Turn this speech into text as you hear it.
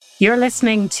You're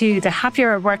listening to the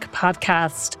Happier at Work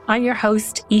podcast. I'm your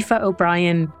host, Aoife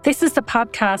O'Brien. This is the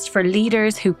podcast for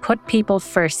leaders who put people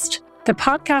first. The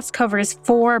podcast covers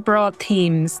 4 broad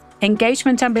themes: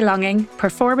 engagement and belonging,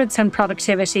 performance and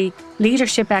productivity,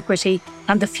 leadership equity,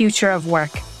 and the future of work.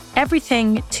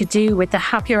 Everything to do with the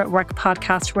Happier at Work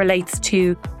podcast relates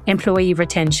to employee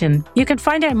retention. You can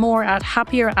find out more at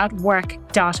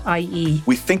happieratwork.ie.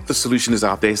 We think the solution is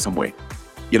out there somewhere.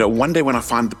 You know, one day when I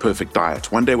find the perfect diet,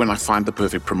 one day when I find the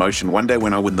perfect promotion, one day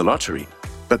when I win the lottery.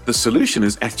 But the solution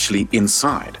is actually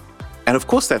inside. And of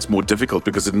course, that's more difficult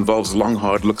because it involves long,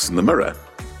 hard looks in the mirror.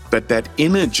 But that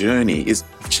inner journey is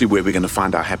actually where we're going to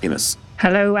find our happiness.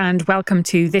 Hello and welcome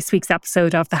to this week's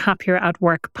episode of the Happier at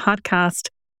Work podcast.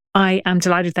 I am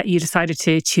delighted that you decided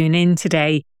to tune in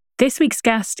today. This week's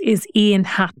guest is Ian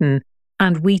Hatton,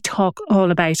 and we talk all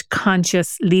about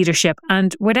conscious leadership.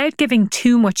 And without giving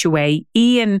too much away,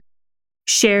 Ian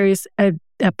shares a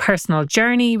personal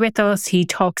journey with us. He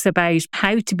talks about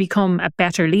how to become a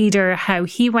better leader, how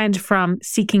he went from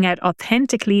seeking out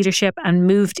authentic leadership and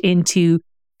moved into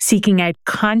seeking out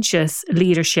conscious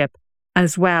leadership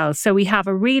as well. So we have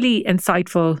a really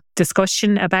insightful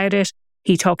discussion about it.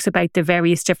 He talks about the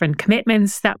various different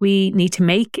commitments that we need to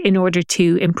make in order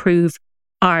to improve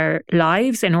our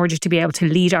lives, in order to be able to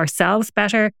lead ourselves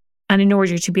better, and in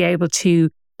order to be able to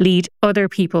lead other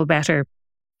people better.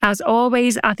 As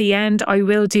always, at the end, I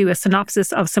will do a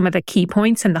synopsis of some of the key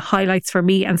points and the highlights for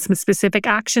me and some specific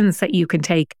actions that you can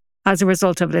take as a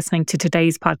result of listening to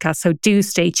today's podcast. So do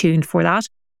stay tuned for that.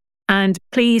 And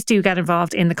please do get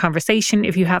involved in the conversation.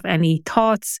 If you have any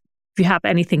thoughts, if you have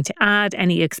anything to add,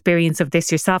 any experience of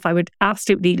this yourself, I would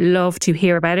absolutely love to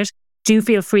hear about it. Do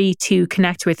feel free to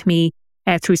connect with me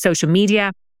through social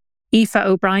media, Aoife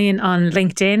O'Brien on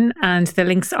LinkedIn, and the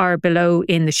links are below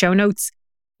in the show notes,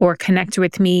 or connect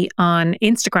with me on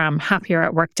Instagram,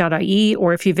 happieratwork.ie,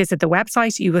 or if you visit the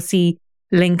website, you will see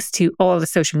links to all the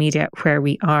social media where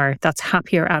we are. That's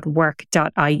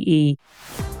happieratwork.ie.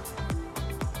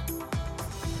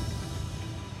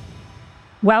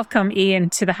 Welcome, Ian,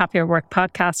 to the Happier Work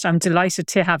podcast. I'm delighted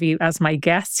to have you as my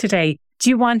guest today. Do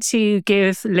you want to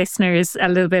give listeners a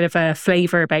little bit of a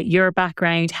flavour about your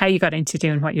background, how you got into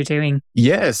doing what you're doing?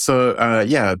 Yeah, so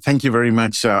thank you very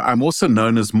much. I'm also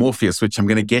known as Morpheus, which I'm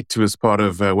going to get to as part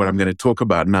of what I'm going to talk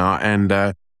about now. And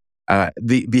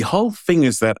the whole thing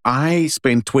is that I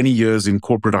spent 20 years in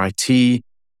corporate IT.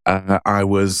 I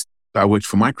worked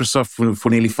for Microsoft for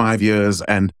nearly 5 years,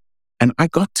 and I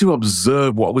got to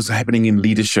observe what was happening in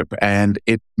leadership, and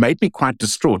it made me quite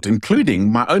distraught,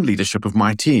 including my own leadership of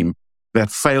my team that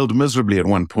failed miserably at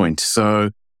one point.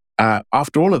 So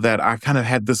after all of that, I kind of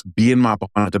had this bee in my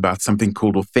bonnet about something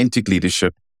called authentic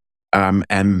leadership.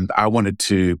 And I wanted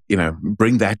to,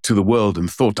 bring that to the world,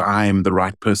 and thought I am the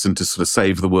right person to sort of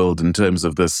save the world in terms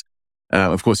of this.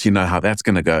 Of course, you know how that's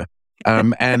going to go.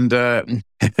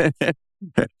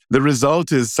 The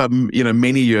result is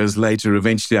many years later,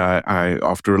 eventually I,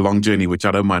 after a long journey, which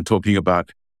I don't mind talking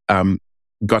about,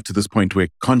 got to this point where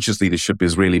conscious leadership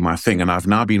is really my thing. And I've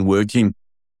now been working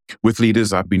with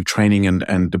leaders. I've been training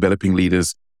and developing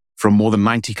leaders from more than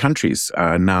 90 countries,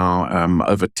 now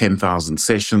over 10,000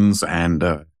 sessions,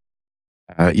 and,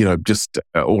 just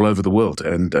all over the world.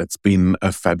 And it's been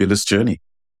a fabulous journey.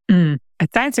 It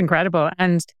sounds incredible.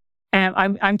 And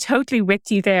I'm totally with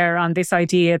you there on this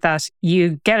idea that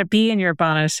you get a bee in your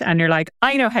bonnet and you're like,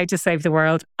 I know how to save the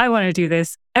world. I want to do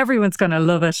this. Everyone's going to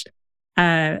love it.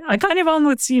 I kind of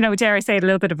almost, dare I say it, a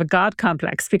little bit of a God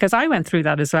complex, because I went through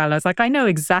that as well. I was like, I know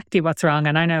exactly what's wrong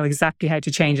and I know exactly how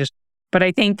to change it. But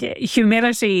I think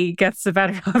humility gets the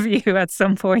better of you at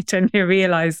some point, and you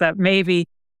realize that maybe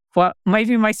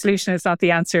my solution is not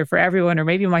the answer for everyone, or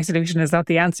maybe my solution is not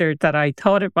the answer that I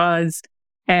thought it was.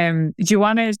 Do you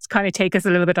want to kind of take us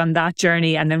a little bit on that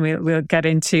journey, and then we'll get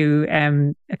into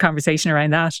a conversation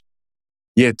around that?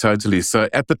 Yeah, totally. So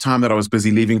at the time that I was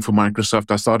busy leaving for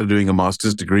Microsoft, I started doing a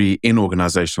master's degree in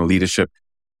organizational leadership.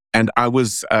 And I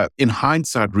was, in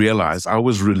hindsight, realized I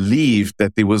was relieved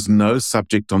that there was no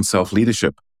subject on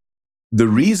self-leadership. The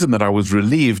reason that I was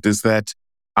relieved is that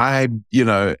I,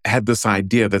 had this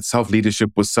idea that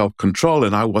self-leadership was self-control,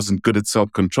 and I wasn't good at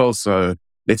self-control. So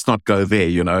let's not go there,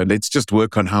 let's just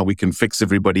work on how we can fix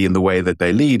everybody in the way that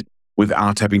they lead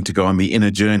without having to go on the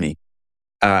inner journey.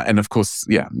 And of course,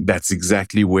 that's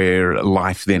exactly where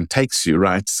life then takes you,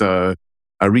 right? So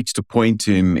I reached a point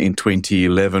in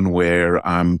 2011 where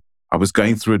I was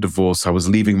going through a divorce. I was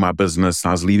leaving my business.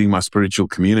 I was leaving my spiritual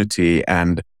community.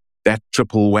 And that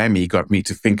triple whammy got me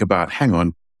to think about, hang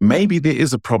on, maybe there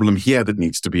is a problem here that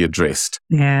needs to be addressed.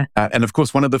 Yeah. And of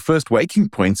course, one of the first waking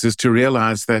points is to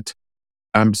realize that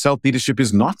self-leadership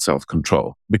is not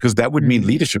self-control, because that would mean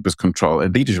leadership is control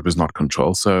and leadership is not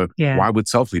control. So why would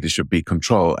self-leadership be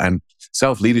control? And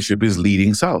self-leadership is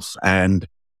leading self. And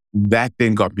that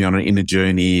then got me on an inner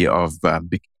journey of an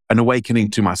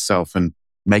awakening to myself and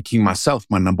making myself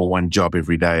my number one job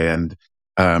every day,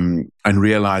 and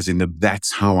realizing that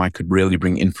that's how I could really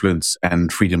bring influence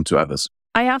and freedom to others.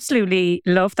 I absolutely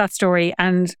love that story.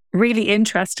 And really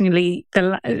interestingly,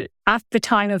 at the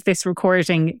time of this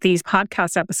recording, these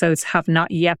podcast episodes have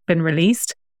not yet been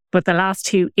released, but the last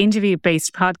two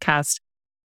interview-based podcasts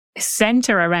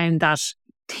center around that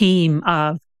theme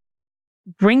of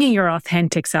bringing your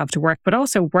authentic self to work, but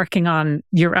also working on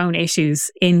your own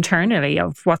issues internally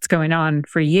of what's going on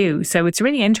for you. So it's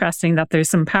really interesting that there's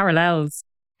some parallels,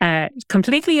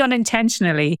 completely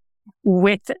unintentionally,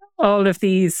 with all of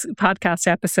these podcast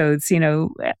episodes,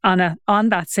 on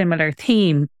that similar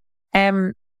theme.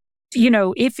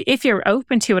 If you're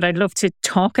open to it, I'd love to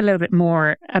talk a little bit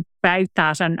more about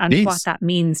that and what that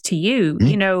means to you,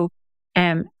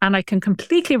 and I can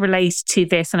completely relate to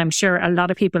this. And I'm sure a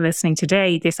lot of people listening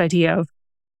today, this idea of,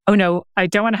 oh no, I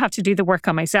don't want to have to do the work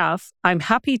on myself. I'm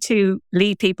happy to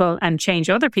lead people and change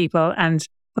other people and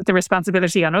put the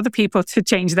responsibility on other people to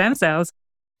change themselves.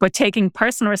 But taking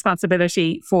personal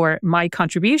responsibility for my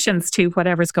contributions to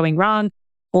whatever's going wrong,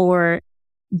 or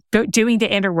doing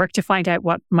the inner work to find out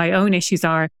what my own issues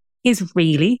are, is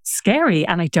really scary.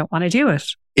 And I don't want to do it.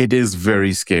 It is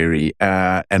very scary.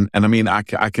 And I mean, I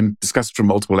can discuss it from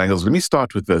multiple angles. Let me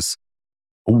start with this.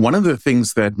 One of the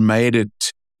things that made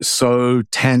it so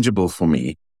tangible for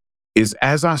me is,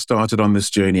 as I started on this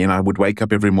journey and I would wake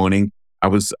up every morning, I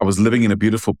was living in a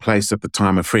beautiful place at the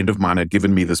time. A friend of mine had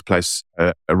given me this place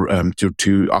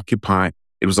to occupy.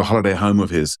 It was a holiday home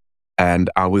of his. And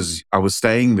I was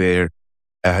staying there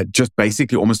just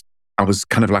basically almost, I was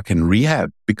kind of like in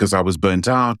rehab because I was burnt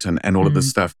out and all of this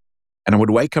stuff. And I would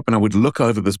wake up and I would look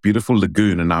over this beautiful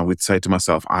lagoon and I would say to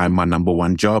myself, I'm my number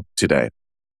one job today,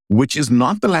 which is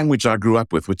not the language I grew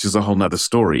up with, which is a whole nother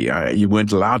story. You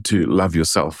weren't allowed to love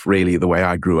yourself really the way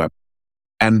I grew up.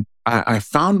 And I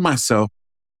found myself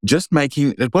just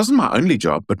making, it wasn't my only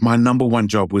job, but my number one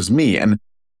job was me, and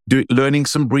learning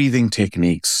some breathing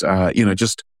techniques, actually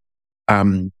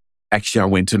I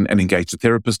went and engaged a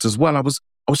therapist as well. I was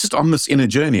just on this inner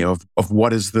journey of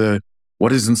what is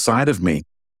inside of me.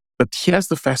 But here's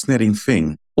the fascinating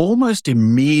thing. Almost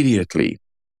immediately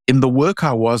in the work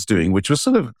I was doing, which was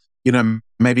sort of,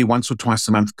 maybe once or twice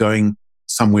a month going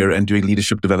somewhere and doing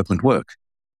leadership development work,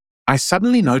 I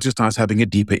suddenly noticed I was having a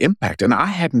deeper impact, and I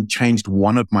hadn't changed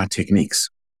one of my techniques.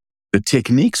 The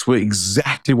techniques were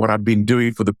exactly what I'd been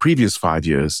doing for the previous 5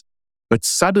 years, but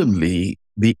suddenly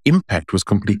the impact was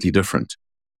completely different.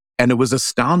 And it was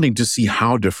astounding to see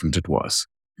how different it was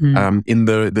in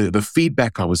the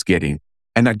feedback I was getting.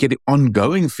 And I'd get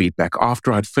ongoing feedback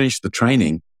after I'd finished the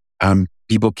training.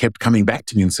 People kept coming back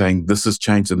to me and saying, this has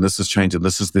changed and this has changed and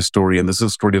this is their story and this is a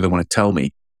story they want to tell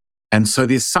me. And so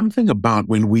there's something about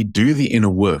when we do the inner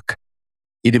work,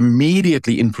 it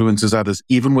immediately influences others,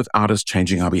 even without us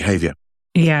changing our behavior.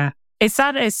 Yeah. Is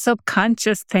that a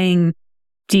subconscious thing,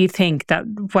 do you think, that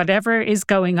whatever is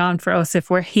going on for us, if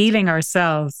we're healing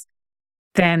ourselves,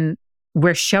 then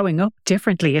we're showing up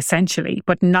differently, essentially,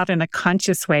 but not in a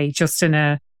conscious way, just in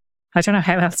I don't know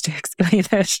how else to explain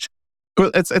it.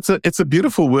 Well, it's a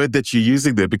beautiful word that you're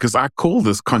using there, because I call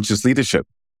this conscious leadership.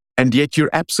 And yet you're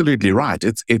absolutely right.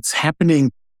 It's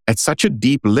happening at such a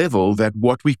deep level that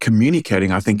what we're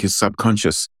communicating, I think, is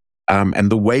subconscious.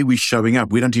 And the way we're showing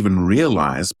up, we don't even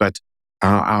realize, but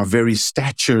our very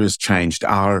stature has changed.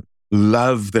 Our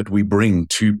love that we bring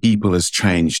to people has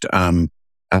changed. And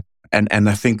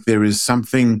I think there is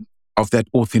something of that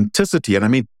authenticity. And I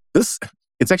mean, it's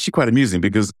actually quite amusing,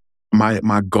 because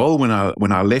my goal when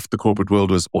I left the corporate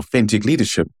world was authentic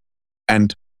leadership.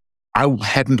 And I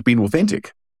hadn't been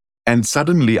authentic. And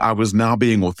suddenly I was now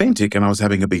being authentic and I was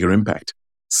having a bigger impact.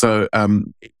 So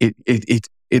it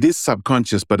is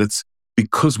subconscious, but it's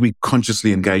because we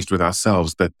consciously engaged with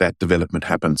ourselves that development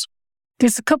happens.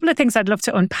 There's a couple of things I'd love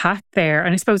to unpack there.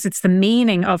 And I suppose it's the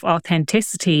meaning of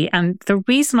authenticity. And the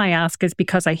reason I ask is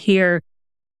because I hear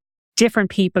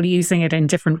different people using it in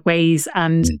different ways.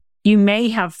 And you may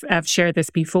have shared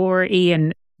this before,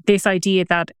 Ian, this idea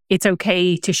that it's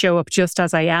okay to show up just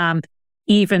as I am,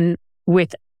 even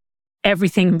with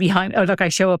everything behind. Oh, look, I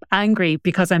show up angry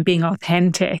because I'm being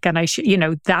authentic, and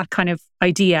that kind of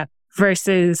idea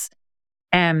versus,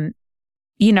 I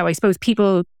suppose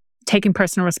people taking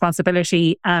personal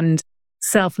responsibility and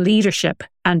self-leadership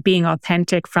and being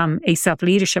authentic from a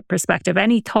self-leadership perspective.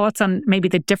 Any thoughts on maybe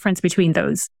the difference between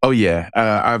those? Oh yeah,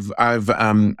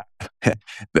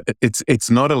 it's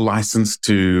not a license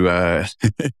to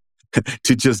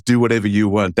to just do whatever you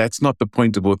want. That's not the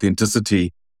point of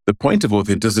authenticity. The point of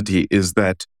authenticity is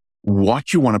that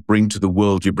what you want to bring to the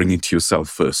world, you bring it to yourself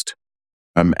first,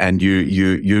 and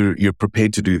you're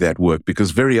prepared to do that work,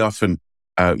 because very often,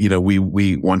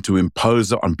 we want to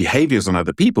impose on behaviors on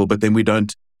other people, but then we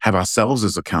don't have ourselves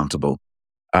as accountable.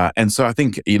 And so I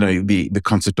think, the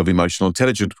concept of emotional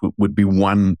intelligence would be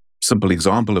one simple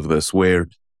example of this, where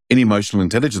in emotional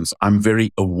intelligence, I'm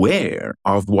very aware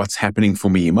of what's happening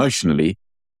for me emotionally,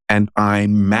 and I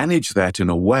manage that in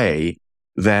a way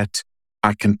that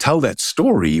I can tell that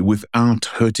story without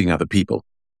hurting other people.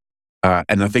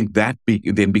 And I think that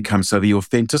then becomes, so the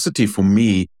authenticity for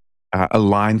me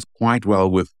aligns quite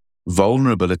well with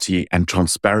vulnerability and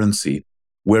transparency.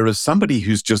 Whereas somebody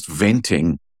who's just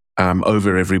venting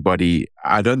over everybody,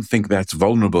 I don't think that's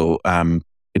vulnerable.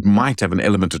 It might have an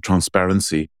element of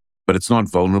transparency, but it's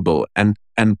not vulnerable. And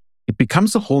it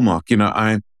becomes a hallmark.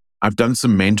 I've done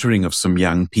some mentoring of some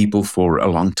young people for a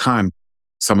long time,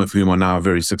 some of whom are now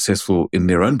very successful in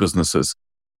their own businesses.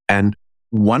 And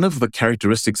one of the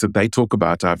characteristics that they talk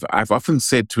about, I've often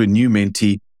said to a new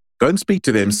mentee, go and speak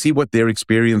to them, see what their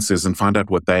experience is, and find out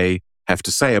what they have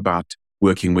to say about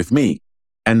working with me.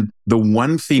 And the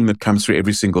one theme that comes through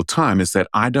every single time is that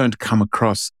I don't come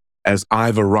across as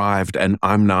I've arrived and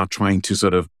I'm now trying to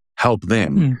sort of help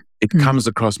them. It comes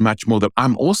across much more that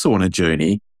I'm also on a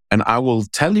journey, and I will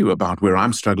tell you about where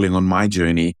I'm struggling on my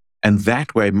journey. And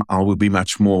that way I will be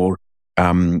much more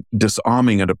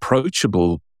disarming and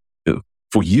approachable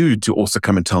for you to also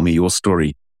come and tell me your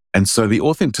story. And so the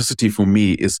authenticity for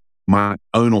me is my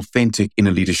own authentic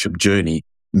inner leadership journey,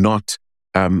 not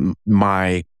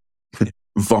my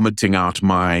vomiting out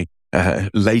my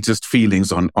latest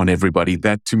feelings on everybody.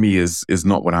 That to me is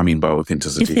not what I mean by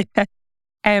authenticity.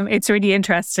 It's really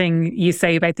interesting you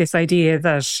say about this idea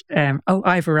that,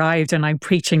 I've arrived and I'm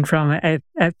preaching from a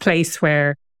place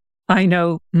where I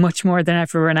know much more than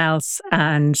everyone else.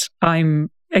 And I'm,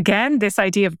 again, this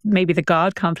idea of maybe the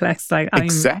God complex, like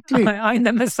Exactly. I'm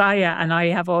the Messiah and I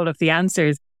have all of the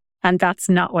answers. And that's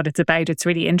not what it's about. It's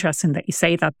really interesting that you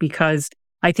say that, because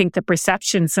I think the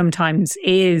perception sometimes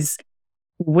is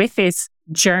with this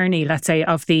journey, let's say,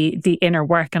 of the inner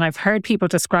work. And I've heard people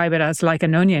describe it as like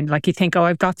an onion. Like you think,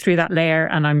 I've got through that layer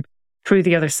and I'm through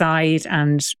the other side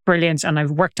and brilliant. And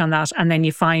I've worked on that. And then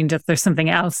you find that there's something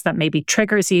else that maybe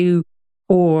triggers you,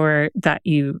 or that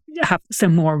you have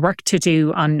some more work to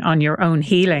do on your own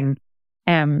healing.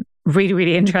 Really,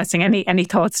 really interesting. Any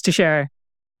thoughts to share?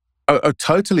 Oh,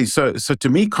 totally. So to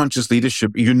me, conscious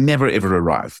leadership, you never ever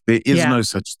arrive. There is no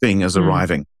such thing as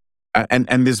arriving.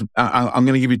 And there's, I'm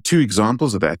going to give you two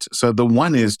examples of that. So the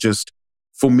one is just,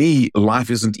 for me, life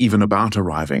isn't even about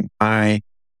arriving. I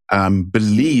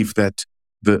believe that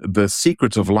the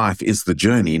secret of life is the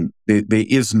journey. There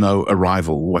is no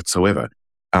arrival whatsoever.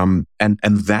 And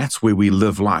that's where we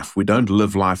live life. We don't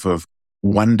live life of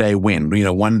one day when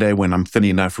I'm thin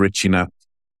enough, rich enough,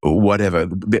 or whatever.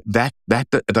 That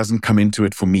doesn't come into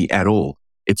it for me at all.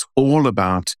 It's all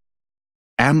about,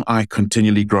 am I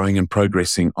continually growing and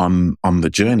progressing on the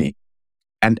journey?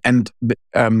 And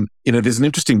there's an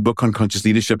interesting book on conscious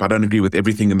leadership. I don't agree with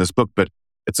everything in this book, but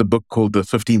it's a book called The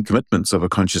 15 Commitments of a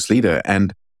Conscious Leader.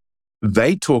 And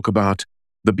they talk about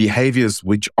the behaviors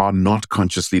which are not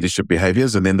conscious leadership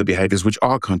behaviors, and then the behaviors which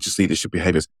are conscious leadership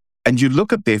behaviors. And you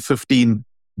look at their 15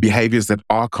 behaviors that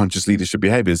are conscious leadership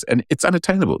behaviors, and it's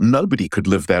unattainable. Nobody could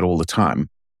live that all the time.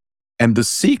 And the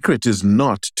secret is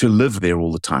not to live there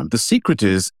all the time. The secret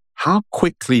is, how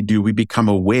quickly do we become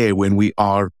aware when we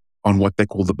are on what they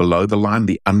call the below the line,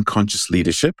 the unconscious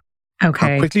leadership?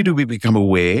 Okay. How quickly do we become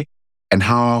aware, and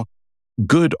how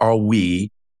good are we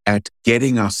at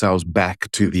getting ourselves back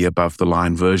to the above the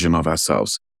line version of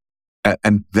ourselves?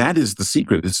 And that is the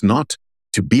secret. It's not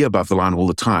to be above the line all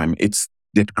the time. It's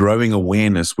that growing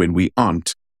awareness when we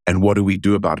aren't. And what do we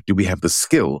do about it? Do we have the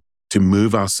skill to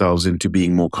move ourselves into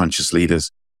being more conscious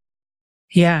leaders?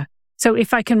 Yeah. So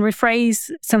if I can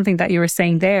rephrase something that you were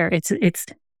saying there,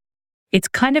 it's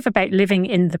kind of about living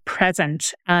in the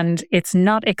present, and it's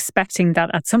not expecting that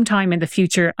at some time in the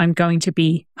future I'm going to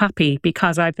be happy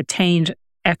because I've attained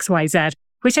X, Y, Z,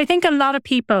 which I think a lot of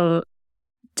people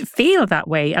feel that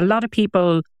way. A lot of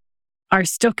people are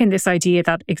stuck in this idea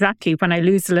that exactly when I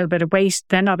lose a little bit of weight,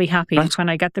 then I'll be happy. Right. When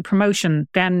I get the promotion,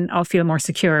 then I'll feel more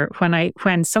secure.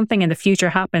 When something in the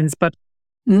future happens, but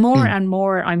more and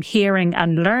more I'm hearing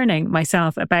and learning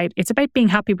myself about, it's about being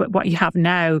happy with what you have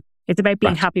now, It's about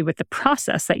being Right. happy with the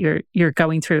process that you're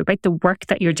going through, about the work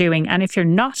that you're doing. And if you're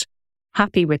not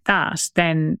happy with that,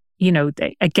 then,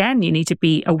 again, you need to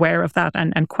be aware of that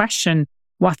and question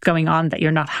what's going on, that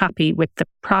you're not happy with the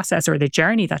process or the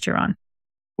journey that you're on.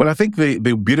 Well, I think the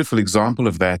beautiful example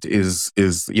of that is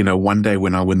one day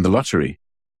when I win the lottery.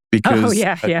 Because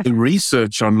yeah. the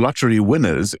research on lottery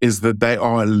winners is that they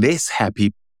are less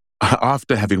happy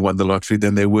after having won the lottery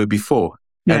than they were before.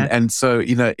 Yeah. And so,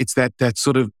 it's that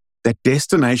sort of that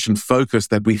destination focus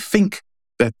that we think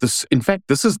that this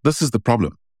is the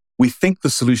problem. We think the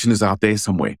solution is out there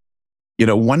somewhere.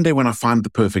 One day when I find the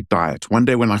perfect diet, one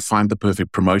day when I find the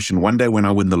perfect promotion, one day when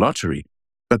I win the lottery,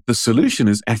 but the solution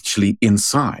is actually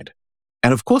inside.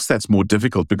 And of course, that's more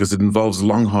difficult because it involves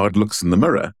long, hard looks in the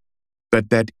mirror. But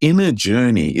that inner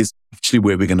journey is actually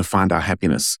where we're going to find our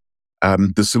happiness.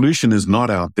 The solution is not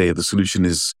out there. The solution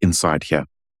is inside here.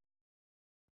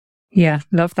 Yeah,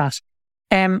 love that.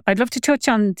 I'd love to touch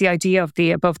on the idea of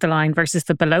the above the line versus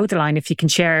the below the line. If you can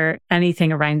share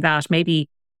anything around that, maybe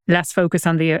less focus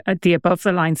on the above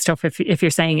the line stuff. If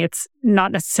you're saying it's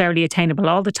not necessarily attainable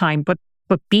all the time, but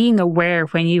being aware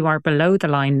when you are below the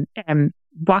line,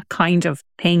 what kind of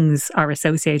things are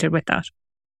associated with that?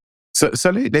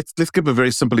 So let's give a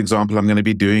very simple example. I'm going to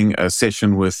be doing a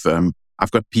session with,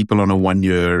 I've got people on a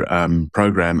 1-year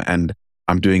program, and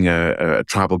I'm doing a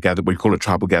tribal gather. We call it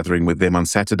tribal gathering with them on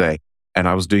Saturday. And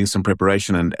I was doing some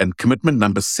preparation, and commitment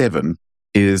number 7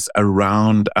 is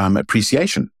around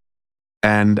appreciation.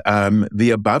 And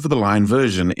the above the line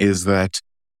version is that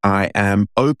I am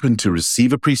open to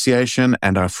receive appreciation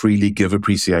and I freely give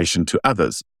appreciation to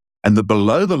others. And the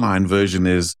below the line version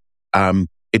is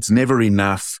it's never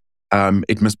enough.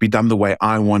 It must be done the way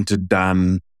I want it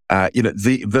done.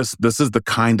 This is the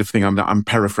kind of thing, I'm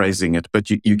paraphrasing it, but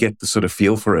you get the sort of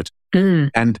feel for it.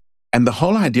 Mm. And the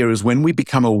whole idea is when we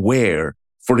become aware,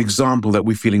 for example, that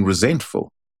we're feeling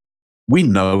resentful, we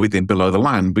know we're then below the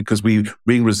line because we're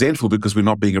being resentful because we're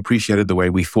not being appreciated the way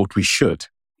we thought we should.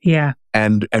 Yeah.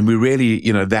 And we really,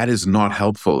 that is not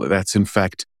helpful. That's in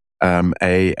fact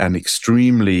an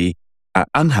extremely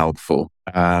unhelpful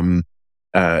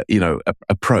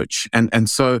approach. And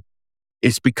so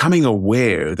it's becoming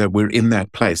aware that we're in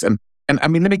that place. And I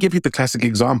mean, let me give you the classic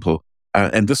example.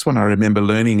 And this one I remember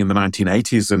learning in the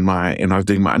 1980s and I was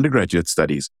doing my undergraduate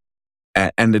studies.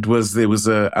 And there was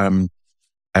a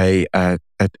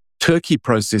turkey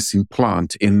processing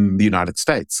plant in the United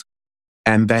States.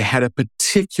 And they had a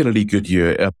particularly good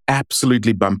year, an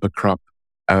absolutely bumper crop,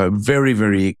 very,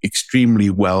 very extremely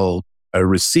well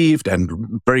received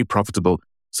and very profitable.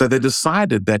 So they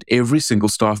decided that every single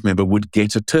staff member would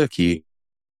get a turkey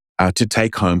to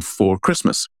take home for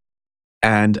Christmas.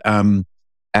 And then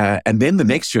the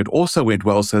next year it also went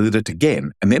well, so they did it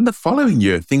again. And then the following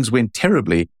year things went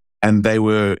terribly, and they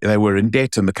were in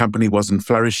debt, and the company wasn't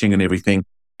flourishing and everything.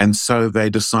 And so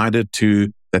they decided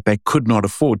that they could not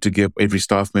afford to give every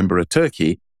staff member a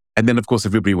turkey. And then, of course,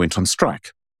 everybody went on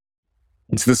strike.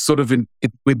 It's this sort of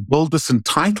we build this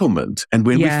entitlement, and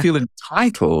when we feel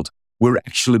entitled, we're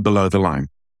actually below the line.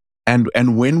 And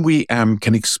when we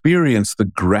can experience the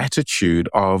gratitude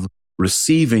of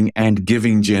receiving and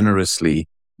giving generously,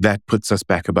 that puts us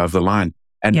back above the line.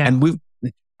 And I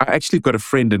actually got a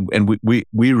friend, and we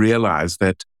realized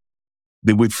that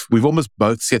we've almost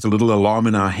both set a little alarm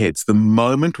in our heads. The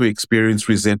moment we experience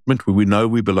resentment, we know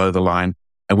we're below the line,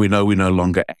 and we know we're no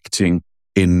longer acting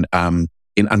in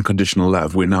unconditional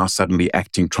love. We're now suddenly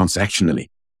acting transactionally,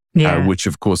 which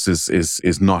of course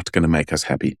is not going to make us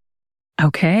happy.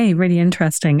 Okay, really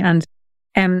interesting. And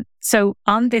so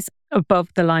on this above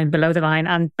the line, below the line,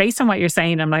 and based on what you're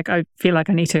saying, I'm like, I feel like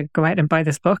I need to go out and buy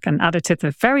this book and add it to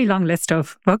the very long list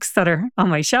of books that are on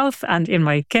my shelf and in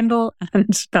my Kindle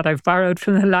and that I've borrowed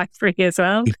from the library as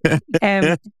well.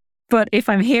 But if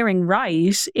I'm hearing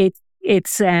right, it's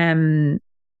like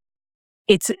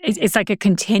a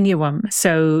continuum.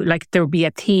 So like there'll be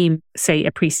a theme, say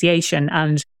appreciation,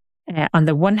 and on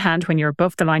the one hand, when you're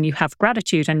above the line, you have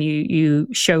gratitude and you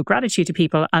show gratitude to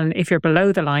people. And if you're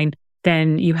below the line,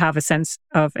 then you have a sense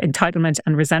of entitlement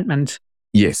and resentment.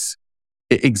 Yes,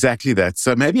 exactly that.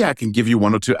 So maybe I can give you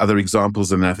one or two other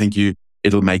examples, and I think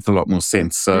it'll make a lot more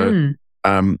sense. So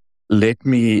let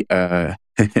me let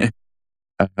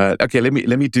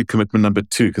me do commitment number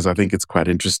 2, because I think it's quite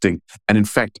interesting. And in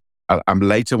fact, I'm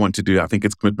later want to do, I think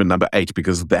it's commitment number 8,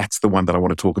 because that's the one that I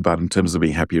want to talk about in terms of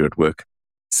being happier at work.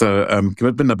 So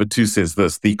commitment number 2 says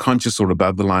this: the conscious or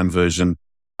above the line version,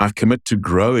 I commit to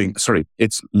growing. Sorry,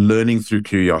 it's learning through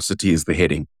curiosity is the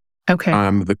heading. Okay.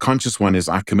 The conscious one is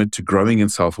I commit to growing in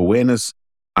self-awareness.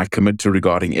 I commit to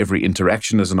regarding every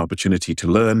interaction as an opportunity to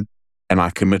learn. and I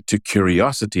commit to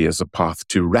curiosity as a path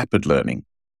to rapid learning.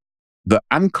 The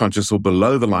unconscious or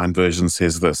below the line version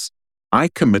says this: I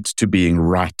commit to being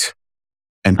right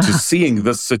and to seeing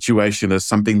this situation as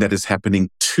something that is happening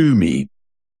to me.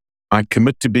 I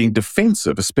commit to being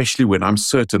defensive, especially when I'm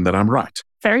certain that I'm right.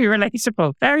 Very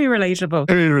relatable. Very relatable.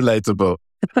 Very relatable.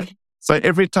 So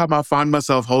every time I find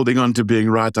myself holding on to being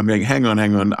right, I'm going, hang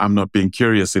on, I'm not being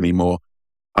curious anymore.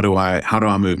 How do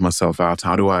I move myself out?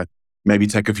 How do I maybe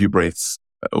take a few breaths?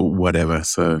 Whatever.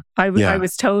 So I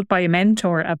was told by a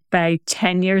mentor about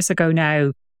 10 years ago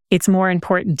now, it's more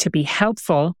important to be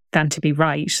helpful than to be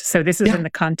right. So this is in the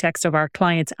context of our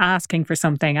clients asking for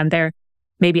something, and they're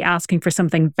maybe asking for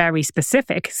something very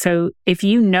specific. So if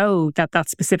you know that that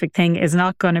specific thing is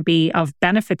not going to be of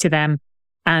benefit to them,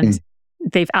 and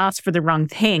they've asked for the wrong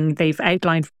thing, they've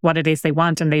outlined what it is they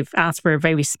want, and they've asked for a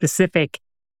very specific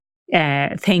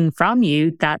thing from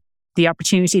you, that the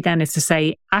opportunity then is to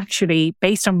say, actually,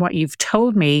 based on what you've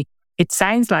told me, it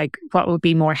sounds like what will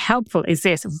be more helpful is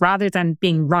this, rather than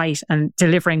being right and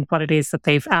delivering what it is that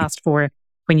they've asked for,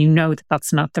 when you know that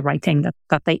that's not the right thing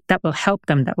that will help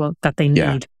them, that they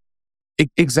need.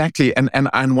 Exactly.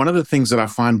 And one of the things that I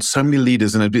find so many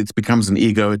leaders, and it becomes an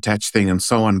ego attached thing and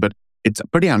so on, but it's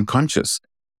pretty unconscious,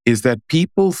 is that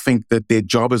people think that their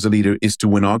job as a leader is to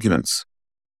win arguments.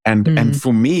 And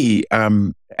for me,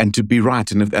 and to be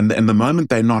right. And the moment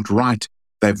they're not right,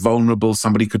 they're vulnerable.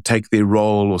 Somebody could take their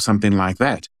role or something like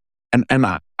that. And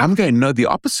I'm going, no, the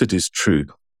opposite is true.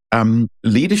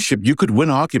 Leadership, you could win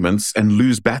arguments and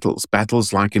lose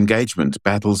battles like engagement,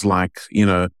 battles like,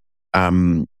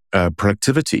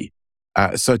 productivity.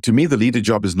 So to me, the leader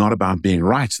job is not about being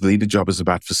right. The leader job is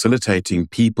about facilitating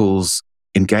people's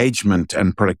engagement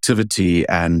and productivity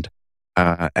and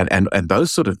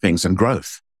those sort of things, and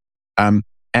growth. And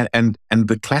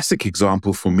the classic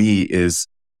example for me is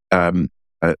a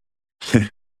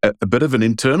bit of an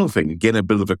internal thing, again, a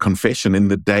bit of a confession. In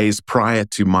the days prior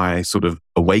to my sort of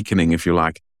awakening, if you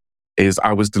like, is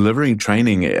I was delivering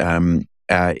training in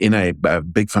a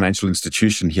big financial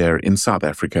institution here in South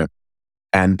Africa.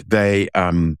 And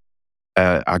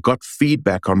I got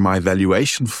feedback on my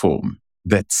evaluation form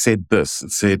that said this.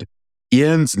 It said,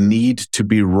 Ian's need to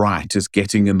be right is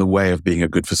getting in the way of being a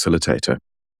good facilitator.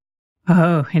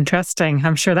 Oh, interesting.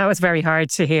 I'm sure that was very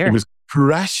hard to hear. It was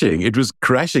crashing.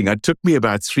 It took me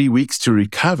about 3 weeks to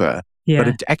recover, but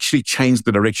it actually changed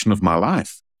the direction of my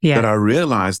life. That I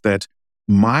realized that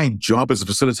my job as a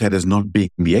facilitator is not being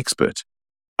the expert.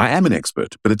 I am an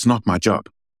expert, but it's not my job.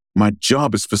 My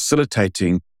job is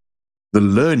facilitating the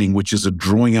learning, which is a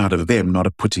drawing out of them, not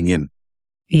a putting in.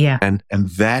 Yeah. And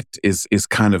that is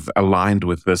kind of aligned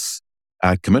with this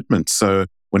commitment. So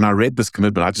when I read this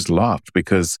commitment, I just laughed,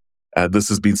 because this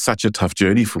has been such a tough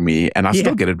journey for me, and I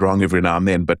still get it wrong every now and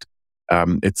then, but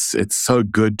it's so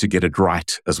good to get it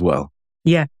right as well.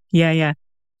 Yeah.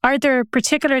 Are there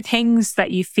particular things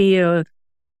that you feel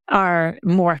are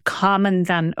more common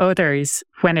than others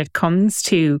when it comes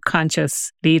to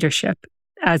conscious leadership,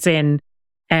 as in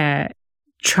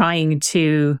trying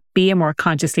to be a more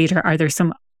conscious leader? Are there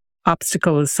some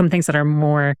obstacles, some things that are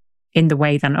more in the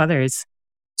way than others?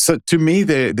 So to me,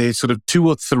 there's sort of 2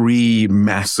 or 3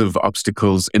 massive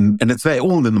obstacles, and they're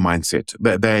all in the mindset.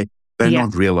 They're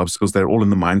not real obstacles. They're all in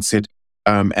the mindset,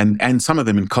 and some of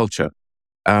them in culture.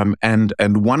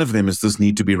 And one of them is this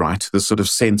need to be right, this sort of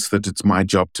sense that it's my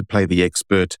job to play the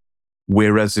expert,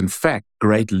 whereas in fact,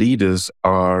 great leaders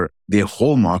their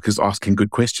hallmark is asking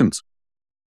good questions,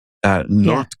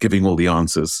 not giving all the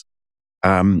answers.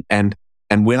 And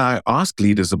when I ask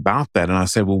leaders about that, and I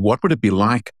say, well, what would it be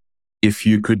like if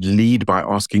you could lead by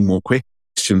asking more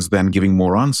questions than giving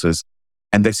more answers?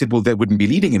 And they said, well, they wouldn't be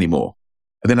leading anymore.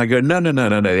 And then I go, no,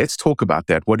 let's talk about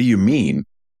that. What do you mean?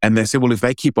 And they said, well, if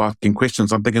they keep asking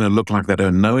questions, aren't they going to look like they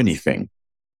don't know anything?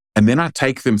 And then I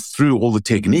take them through all the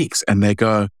techniques, and they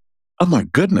go, oh my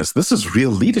goodness, this is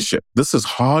real leadership. This is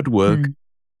hard work,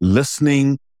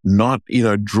 listening, not,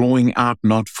 drawing out,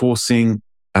 not forcing,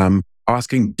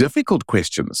 asking difficult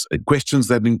questions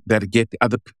that get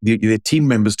their team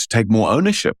members to take more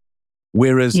ownership.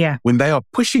 Whereas when they are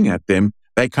pushing at them,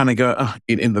 they kind of go,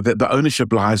 the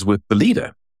ownership lies with the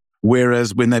leader.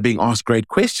 Whereas when they're being asked great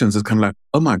questions, it's kind of like,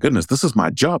 oh my goodness, this is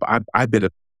my job. I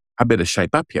better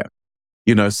shape up here.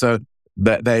 So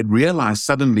that they realize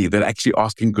suddenly that actually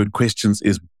asking good questions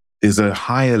is a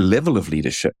higher level of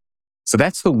leadership. So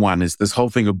that's the one, is this whole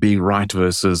thing of being right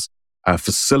versus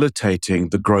facilitating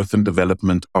the growth and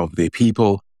development of their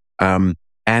people, and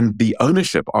the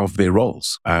ownership of their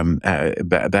roles.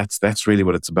 That's really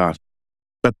what it's about.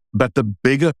 But the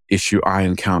bigger issue I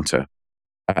encounter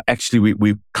actually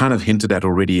we kind of hinted at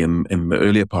already in the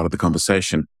earlier part of the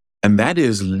conversation, and that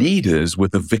is leaders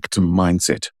with a victim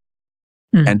mindset.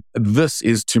 And this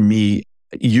is, to me,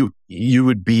 you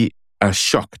would be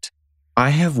shocked.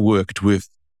 I have worked with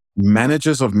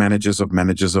managers of managers of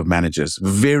managers of managers,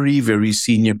 very, very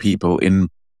senior people in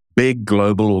big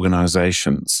global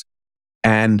organizations.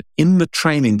 And in the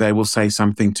training, they will say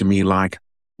something to me like,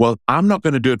 well, I'm not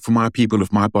going to do it for my people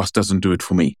if my boss doesn't do it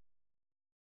for me.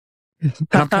 And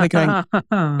I'm kind of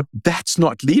going, that's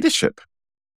not leadership.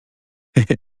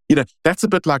 That's a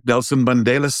bit like Nelson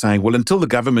Mandela saying, well, until the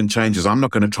government changes, I'm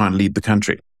not going to try and lead the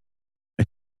country.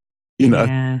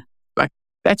 Like,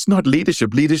 that's not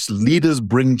leadership. Leaders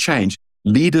bring change.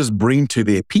 Leaders bring to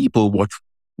their people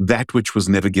that which was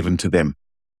never given to them.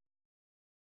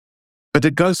 But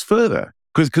it goes further,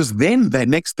 because then the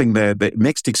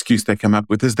next excuse they come up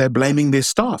with is they're blaming their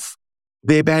staff,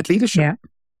 their bad leadership.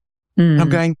 I'm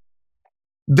going,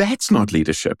 that's not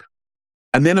leadership.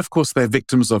 And then, of course, they're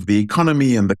victims of the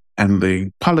economy and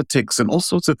the politics and all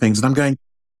sorts of things. And I'm going,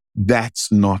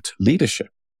 that's not leadership.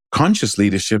 Conscious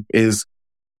leadership is,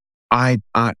 I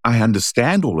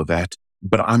understand all of that,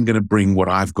 but I'm going to bring what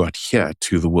I've got here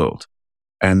to the world.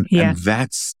 And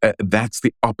that's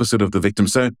the opposite of the victim.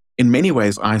 So in many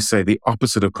ways, I say the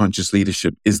opposite of conscious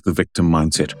leadership is the victim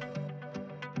mindset.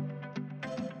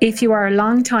 If you are a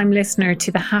long-time listener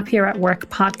to the Happier at Work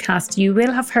podcast, you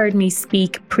will have heard me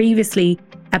speak previously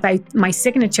about my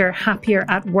signature Happier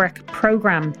at Work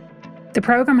program. The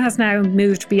program has now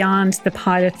moved beyond the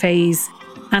pilot phase,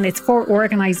 and it's for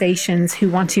organizations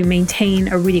who want to maintain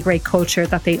a really great culture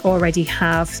that they already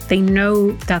have. They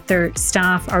know that their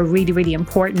staff are really, really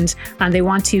important, and they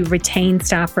want to retain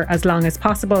staff for as long as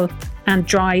possible and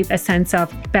drive a sense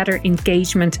of better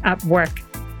engagement at work.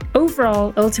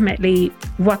 Overall, ultimately,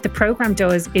 what the program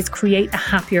does is create a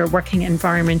happier working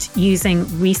environment using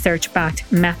research-backed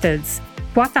methods.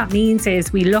 What that means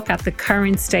is we look at the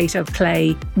current state of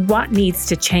play, what needs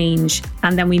to change,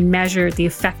 and then we measure the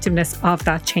effectiveness of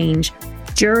that change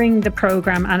during the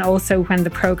program and also when the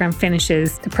program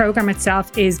finishes. The program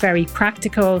itself is very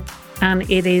practical, and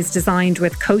it is designed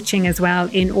with coaching as well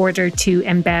in order to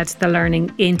embed the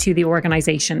learning into the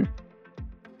organization.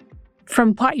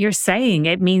 From what you're saying,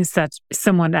 it means that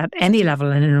someone at any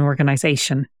level in an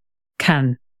organization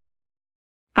can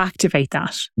activate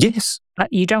that. Yes.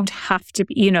 You don't have to,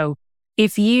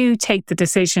 if you take the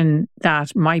decision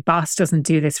that my boss doesn't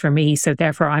do this for me, so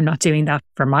therefore I'm not doing that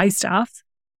for my staff,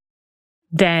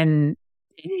 then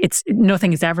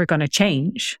nothing is ever going to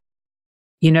change.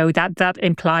 That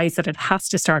implies that it has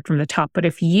to start from the top. But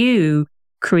if you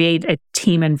create a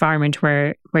team environment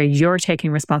where you're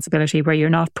taking responsibility, where you're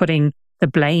not putting the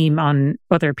blame on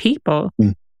other people,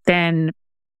 then,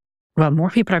 more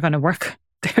people are going to work.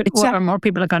 Exactly. More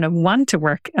people are going to want to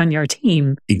work on your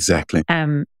team. Exactly.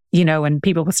 And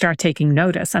people will start taking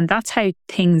notice. And that's how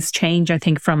things change, I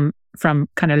think, from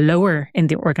kind of lower in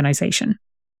the organization.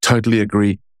 Totally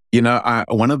agree.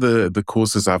 One of the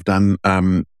courses I've done,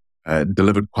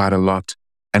 delivered quite a lot,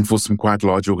 and for some quite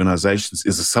large organizations,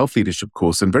 is a self-leadership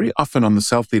course. And very often on the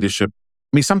self-leadership,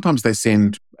 sometimes they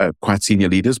send quite senior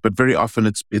leaders, but very often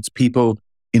it's people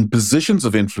in positions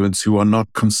of influence who are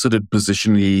not considered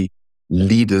positionally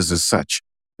leaders as such.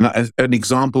 Now, an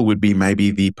example would be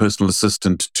maybe the personal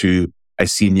assistant to a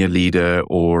senior leader,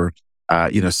 or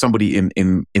somebody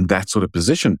in that sort of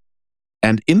position.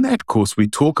 And in that course, we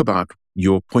talk about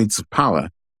your points of power.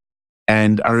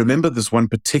 And I remember this one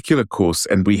particular course,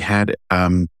 and we had,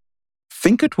 I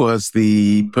think it was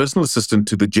the personal assistant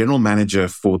to the general manager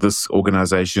for this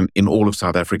organization in all of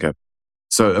South Africa.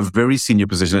 So a very senior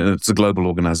position, and it's a global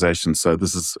organization. So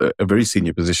this is a very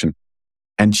senior position.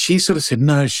 And she sort of said,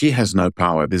 no, she has no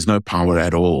power. There's no power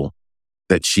at all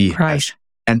that she has.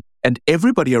 And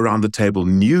everybody around the table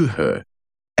knew her.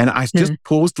 And I just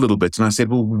paused a little bit and I said,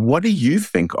 well, what do you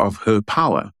think of her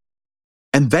power?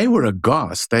 And they were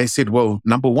aghast. They said, well,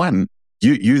 number one,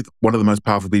 you're one of the most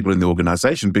powerful people in the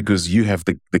organization because you have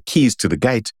the keys to the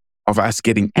gate of us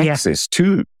getting access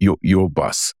to your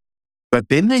boss. But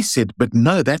then they said, but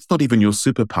no, that's not even your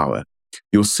superpower.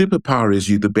 Your superpower is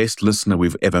you're the best listener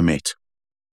we've ever met.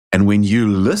 And when you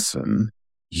listen,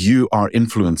 you are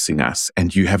influencing us,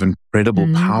 and you have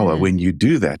incredible power when you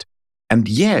do that. And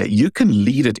you can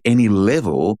lead at any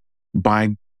level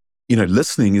by,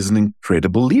 listening is an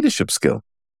incredible leadership skill.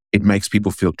 It makes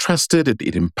people feel trusted.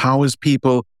 It empowers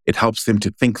people. It helps them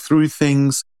to think through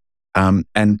things. And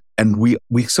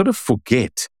we sort of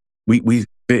forget, we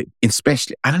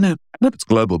especially, I don't know if it's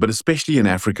global, but especially in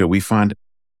Africa, we find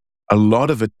a lot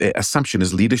of it, the assumption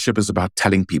is leadership is about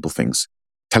telling people things,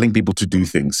 telling people to do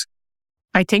things.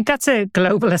 I think that's a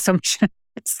global assumption.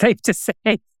 It's safe to say.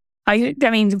 I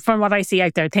mean, from what I see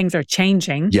out there, things are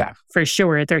changing. Yeah. For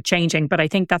sure, they're changing. But I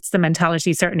think that's the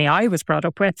mentality certainly I was brought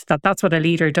up with, that's what a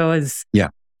leader does. Yeah.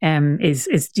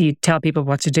 Is you tell people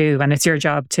what to do, and it's your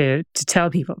job to tell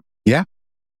people. Yeah.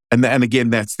 And again,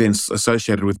 that's then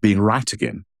associated with being right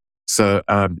again. So,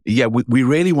 we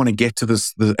really want to get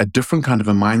to a different kind of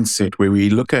a mindset where we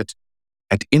look at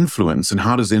influence and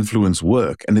how does influence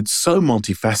work. And it's so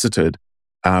multifaceted.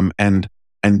 And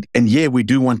we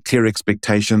do want clear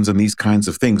expectations and these kinds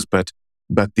of things, but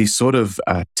the sort of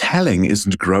telling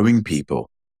isn't growing people.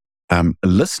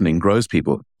 Listening grows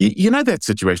people. You know that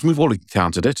situation, we've all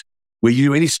encountered it, where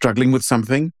you're really struggling with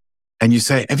something and you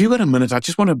say, have you got a minute? I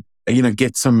just want to,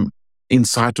 get some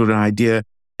insight or an idea.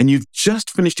 And you've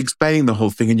just finished explaining the whole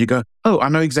thing and you go, oh, I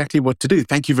know exactly what to do.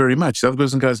 Thank you very much. The other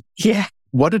person goes, yeah.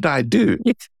 What did I do?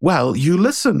 Yeah. Well, you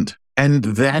listened, and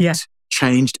that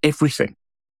changed everything.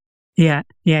 Yeah.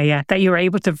 That you're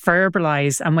able to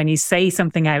verbalize. And when you say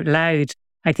something out loud,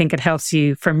 I think it helps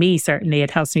you, for me, certainly,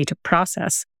 it helps me to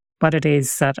process what it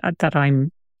is that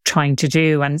I'm trying to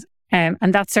do. And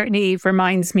that certainly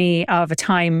reminds me of a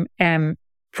time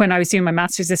when I was doing my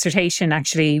master's dissertation,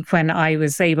 actually, when I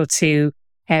was able to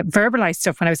verbalize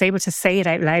stuff, when I was able to say it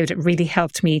out loud, it really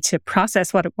helped me to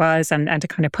process what it was and to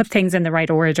kind of put things in the right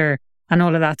order and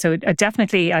all of that. So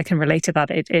definitely I can relate to that.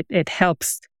 It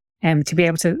helps to be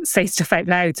able to say stuff out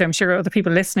loud. So I'm sure other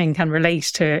people listening can relate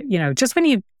to, just when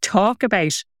you talk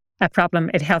about a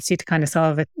problem, it helps you to kind of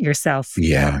solve it yourself.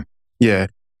 Yeah. Yeah.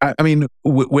 I mean,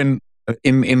 when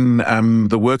in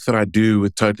the work that I do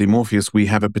with Totally Morpheus, we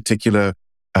have a particular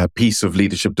piece of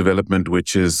leadership development,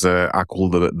 which is I call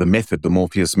the method, the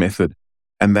Morpheus method.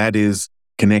 And that is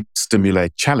connect,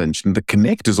 stimulate, challenge. And the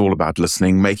connect is all about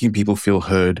listening, making people feel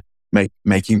heard,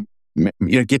 making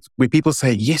get where people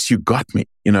say, yes, you got me.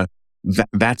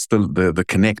 That's the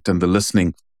connect and the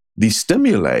listening. The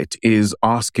stimulate is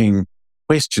asking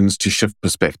questions to shift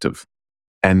perspective.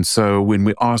 And so when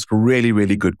we ask really,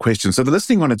 really good questions, so the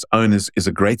listening on its own is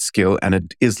a great skill and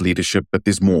it is leadership, but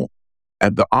there's more.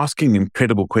 The asking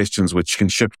incredible questions, which can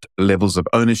shift levels of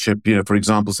ownership, for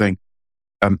example, saying,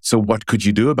 so what could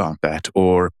you do about that?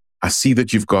 Or I see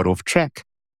that you've got off track.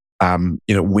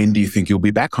 When do you think you'll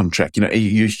be back on track?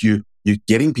 You're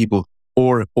getting people,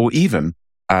 or even,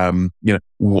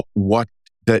 what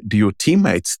do your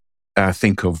teammates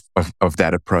think of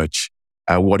that approach?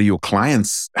 What are your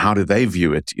clients? How do they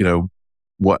view it?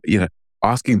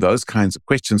 Asking those kinds of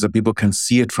questions that people can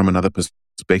see it from another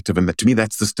perspective. And to me,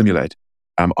 that's the stimulate.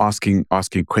 Asking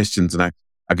questions. And I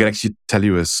could actually tell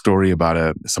you a story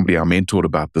about somebody I mentored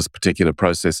about this particular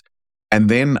process. And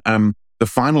then the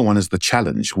final one is the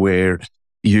challenge, where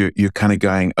you're kind of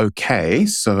going, okay,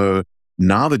 so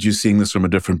now that you're seeing this from a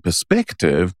different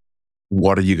perspective,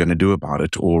 what are you going to do about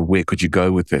it? Or where could you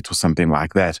go with it, or something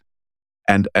like that?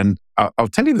 And I'll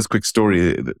tell you this quick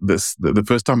story. The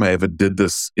first time I ever did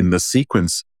this in this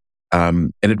sequence,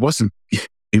 and it wasn't,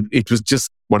 it was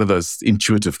just one of those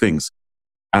intuitive things.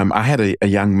 I had a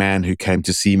young man who came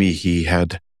to see me. He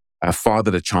had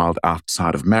fathered a child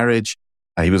outside of marriage.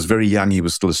 He was very young. He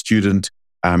was still a student.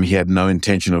 He had no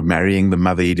intention of marrying the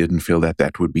mother. He didn't feel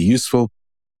that would be useful.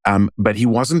 But he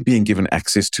wasn't being given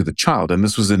access to the child. And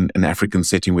this was in an African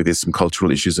setting where there's some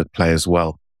cultural issues at play as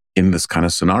well in this kind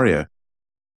of scenario.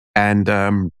 And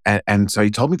so he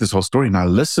told me this whole story, and I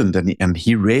listened, and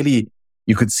he really,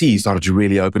 you could see he started to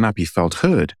really open up. He felt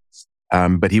heard.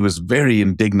 But he was very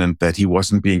indignant that he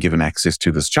wasn't being given access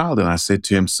to this child. And I said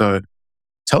to him, so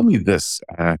tell me this,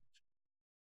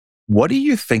 what do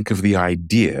you think of the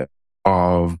idea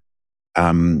of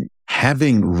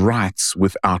having rights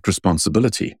without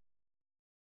responsibility?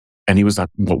 And he was like,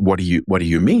 well, what do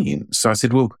you mean? So I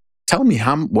said, well, tell me,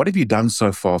 what have you done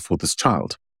so far for this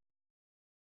child?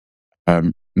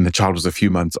 And the child was a few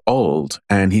months old.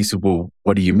 And he said, well,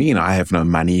 what do you mean? I have no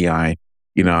money. I'm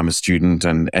a student.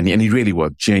 And he really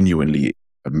was genuinely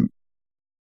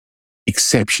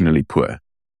exceptionally poor.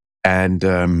 And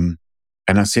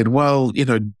I said, well,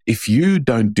 if you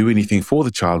don't do anything for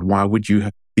the child, why would you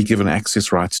be given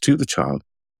access rights to the child?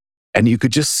 And you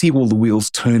could just see all the wheels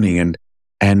turning.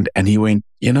 And he went,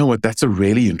 you know what, that's a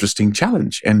really interesting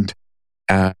challenge. And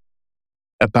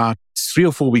about 3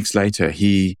 or 4 weeks later,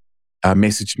 he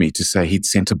messaged me to say he'd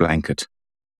sent a blanket.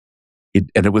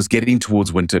 And it was getting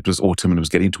towards winter. It was autumn and it was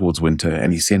getting towards winter.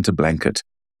 And he sent a blanket.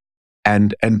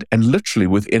 And literally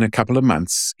within a couple of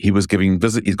months, he was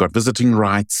he's got visiting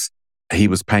rights. He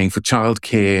was paying for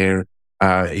childcare.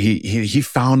 He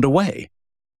found a way.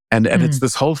 And it's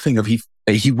this whole thing of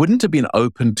he wouldn't have been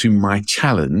open to my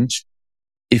challenge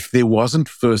if there wasn't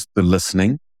first the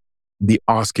listening, the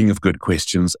asking of good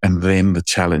questions, and then the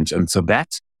challenge. And so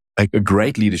that's a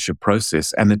great leadership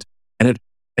process. And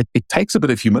it takes a bit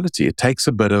of humility. It takes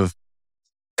a bit of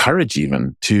courage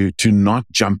even to not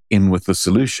jump in with the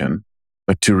solution,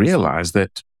 but to realize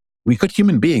that we've got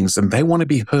human beings and they want to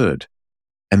be heard.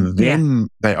 And then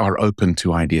they are open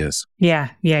to ideas. Yeah.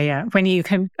 When you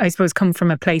can, I suppose, come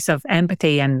from a place of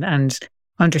empathy and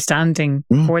understanding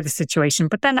for the situation,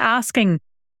 but then asking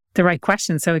the right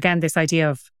questions. So again, this idea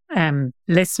of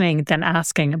listening, then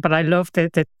asking. But I love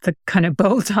the kind of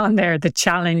bolt on there, the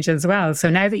challenge as well. So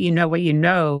now that you know what you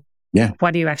know,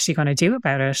 what are you actually going to do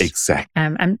about it? Exactly.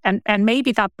 And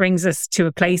maybe that brings us to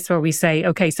a place where we say,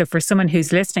 okay, so for someone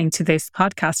who's listening to this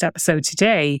podcast episode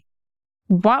today,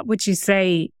 what would you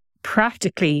say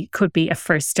practically could be a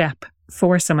first step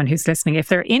for someone who's listening if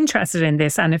they're interested in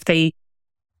this, and if they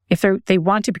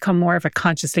want to become more of a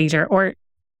conscious leader, or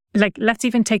like, let's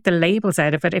even take the labels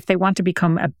out of it, if they want to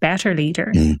become a better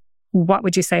leader, what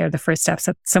would you say are the first steps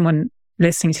that someone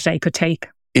listening today could take?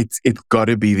 It's got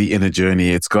to be the inner journey.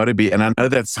 It's got to be, and I know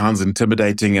that sounds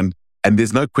intimidating, and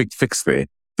there's no quick fix there.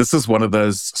 This is one of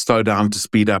those slow down to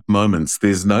speed up moments.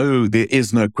 There is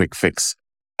no quick fix.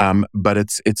 But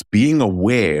it's being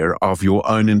aware of your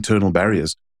own internal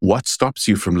barriers. What stops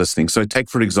you from listening? So take,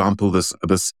 for example, this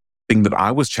thing that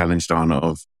I was challenged on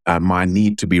of my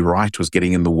need to be right was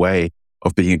getting in the way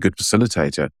of being a good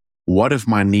facilitator. What if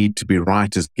my need to be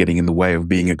right is getting in the way of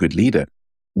being a good leader?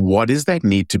 What is that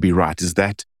need to be right?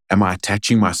 Am I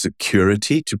attaching my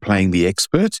security to playing the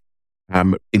expert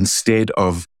instead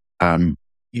of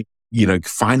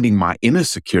finding my inner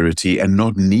security and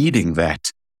not needing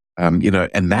that? And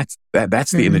that's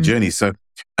the inner journey. So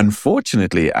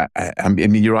unfortunately, I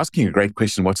mean, you're asking a great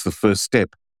question. What's the first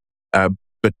step?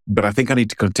 But I think I need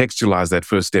to contextualize that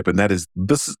first step. And that is,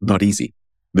 this is not easy.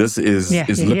 This is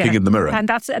looking in the mirror. And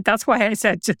that's why I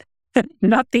said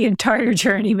not the entire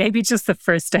journey, maybe just the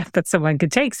first step that someone could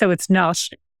take. So it's not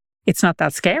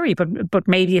that scary, but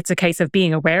maybe it's a case of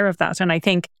being aware of that. And I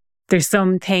think there's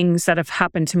some things that have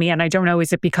happened to me, and I don't know,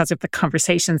 is it because of the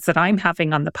conversations that I'm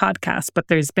having on the podcast, but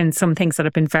there's been some things that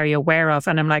I've been very aware of,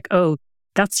 and I'm like, oh,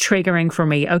 that's triggering for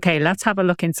me. Okay, let's have a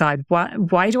look inside.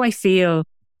 Why do I feel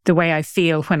the way I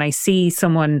feel when I see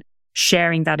someone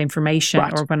sharing that information,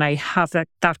 or when I have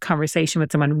that conversation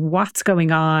with someone? What's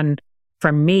going on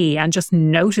for me? And just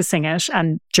noticing it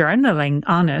and journaling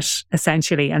on it,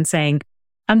 essentially, and saying,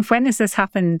 and when has this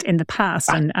happened in the past?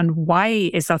 And why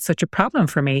is that such a problem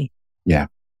for me? Yeah.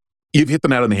 You've hit the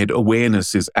nail on the head.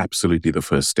 Awareness is absolutely the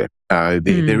first step.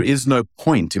 There is no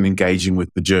point in engaging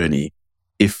with the journey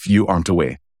if you aren't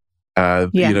aware.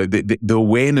 The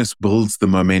awareness builds the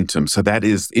momentum. So that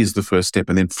is the first step.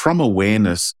 And then from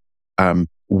awareness,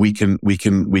 we can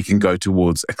go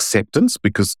towards acceptance,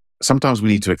 because sometimes we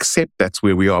need to accept that's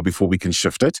where we are before we can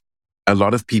shift it. A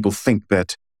lot of people think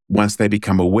that once they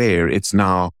become aware, it's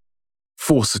now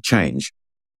force a change.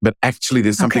 But actually,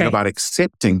 there's something about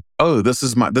accepting, oh, this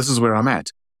is where I'm at.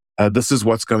 This is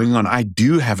what's going on. I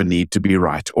do have a need to be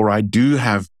right, or I do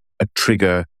have a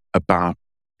trigger about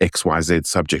XYZ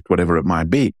subject, whatever it might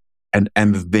be. And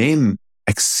then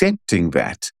accepting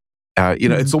that,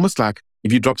 it's almost like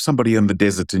if you drop somebody in the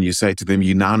desert and you say to them,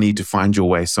 you now need to find your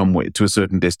way somewhere to a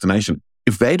certain destination.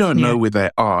 If they don't know where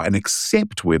they are and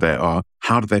accept where they are,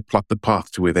 how do they plot the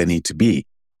path to where they need to be?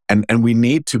 And we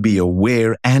need to be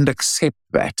aware and accept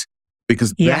that,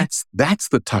 because that's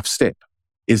the tough step,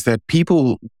 is that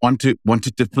people want to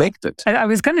deflect it. I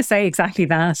was going to say exactly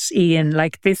that, Ian.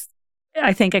 Like this,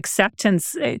 I think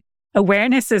acceptance,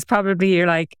 awareness is probably, you're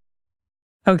like,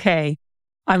 okay,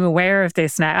 I'm aware of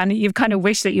this now. And you kind of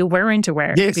wish that you weren't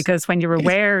aware, because when you're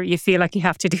aware, you feel like you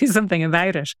have to do something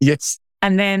about it. Yes.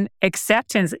 And then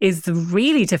acceptance is the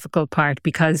really difficult part,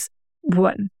 because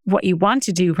what you want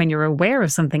to do when you're aware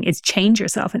of something is change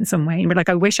yourself in some way. And you're like,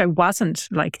 I wish I wasn't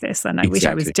like this, and I wish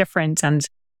I was different, and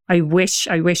I wish.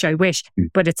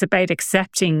 But it's about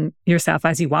accepting yourself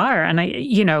as you are. And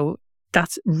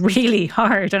that's really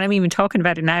hard. And I'm even talking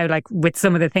about it now, like with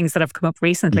some of the things that have come up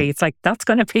recently. It's like, that's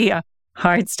going to be a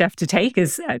hard step to take,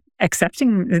 is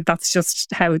accepting that's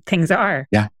just how things are.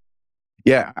 Yeah.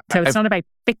 Yeah. So it's not about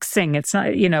fixing. It's not,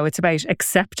 it's about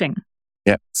accepting.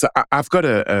 Yeah. So I've got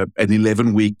an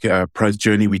 11-week approach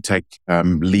journey we take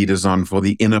leaders on for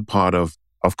the inner part of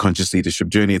conscious leadership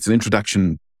journey. It's an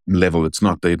introduction level. It's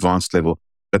not the advanced level,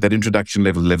 but that introduction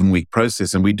level 11-week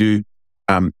process. And we do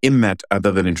in that,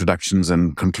 other than introductions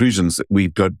and conclusions,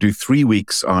 we've got to do 3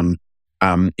 weeks on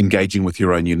engaging with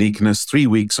your own uniqueness, 3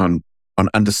 weeks on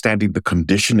understanding the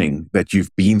conditioning that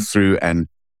you've been through and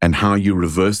how you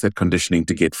reverse that conditioning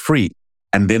to get free.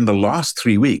 And then the last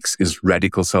 3 weeks is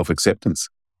radical self-acceptance.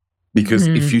 Because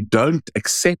if you don't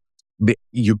accept that,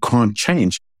 you can't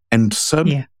change. And so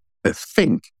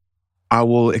think, I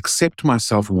will accept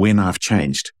myself when I've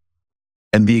changed.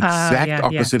 And the exact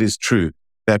opposite is true,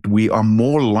 that we are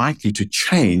more likely to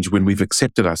change when we've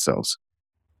accepted ourselves.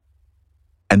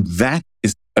 And that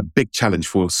is a big challenge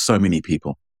for so many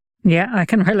people. Yeah, I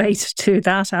can relate to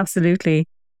that, absolutely.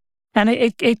 And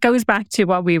it goes back to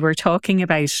what we were talking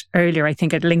about earlier. I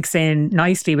think it links in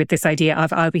nicely with this idea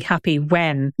of I'll be happy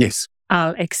when. Yes.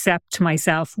 I'll accept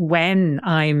myself when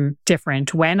I'm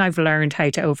different, when I've learned how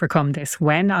to overcome this,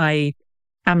 when I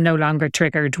am no longer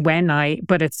triggered,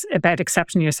 but it's about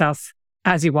accepting yourself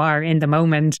as you are in the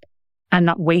moment and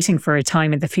not waiting for a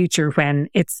time in the future when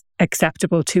it's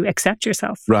acceptable to accept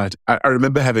yourself. Right. I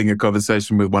remember having a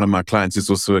conversation with one of my clients who's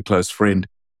also a close friend.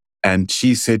 And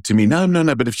she said to me, no,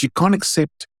 but if she can't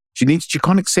accept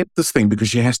this thing because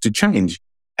she has to change.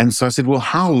 And so I said, well,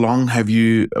 how long have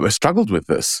you struggled with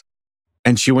this?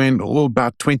 And she went,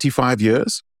 about 25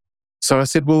 years. So I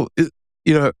said, well, is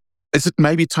it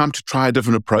maybe time to try a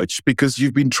different approach? Because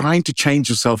you've been trying to change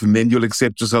yourself and then you'll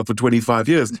accept yourself for 25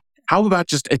 years. How about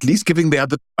just at least giving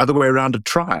the other way around a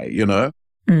try,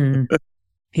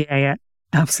 Yeah,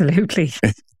 absolutely.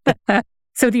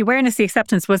 So the awareness, the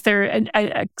acceptance, was there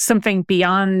something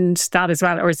beyond that as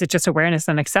well? Or is it just awareness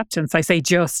and acceptance? I say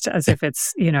just as if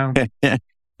it's, Yeah,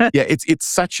 it's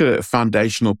such a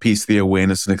foundational piece, the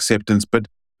awareness and acceptance. But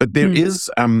there is,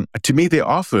 to me, there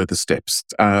are further steps.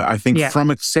 I think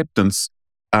from acceptance,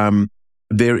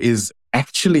 there is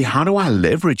actually, how do I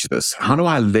leverage this? How do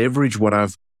I leverage what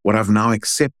I've now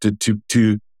accepted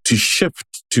to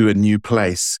shift to a new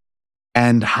place?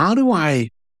 And how do I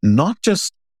not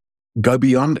just go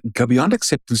beyond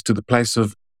acceptance to the place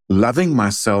of loving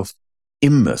myself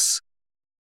in this?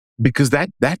 Because that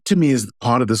to me is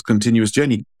part of this continuous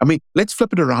journey. I mean, let's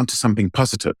flip it around to something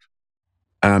positive.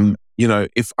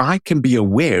 If I can be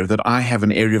aware that I have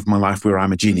an area of my life where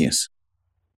I'm a genius,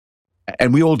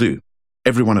 and we all do,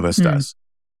 every one of us does,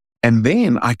 and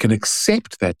then I can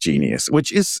accept that genius,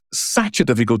 which is such a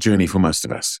difficult journey for most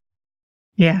of us.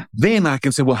 Yeah. Then I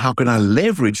can say, well, how can I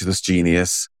leverage this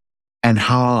genius? And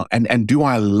do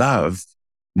I love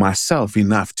myself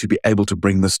enough to be able to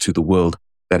bring this to the world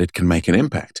that it can make an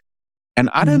impact? And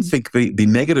I don't think the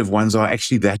negative ones are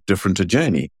actually that different a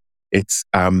journey. It's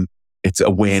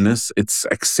awareness, it's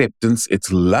acceptance,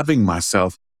 it's loving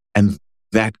myself, and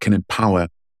that can empower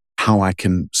how I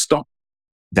can stop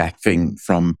that thing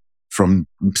from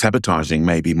sabotaging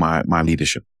maybe my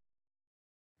leadership.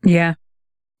 Yeah.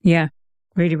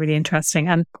 Really, really interesting.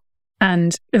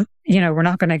 And we're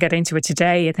not going to get into it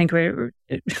today. I think we'll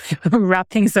wrap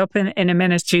things up in a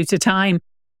minute due to time.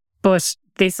 But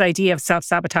this idea of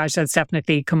self-sabotage has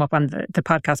definitely come up on the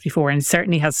podcast before, and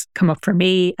certainly has come up for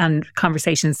me and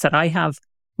conversations that I have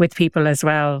with people as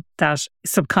well, that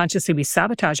subconsciously we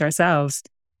sabotage ourselves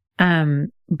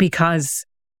because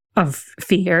of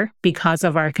fear, because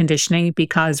of our conditioning,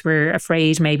 because we're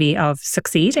afraid maybe of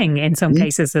succeeding in some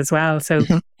cases as well. So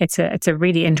it's a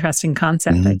really interesting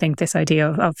concept, I think, this idea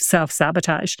of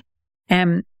self-sabotage.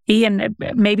 Ian,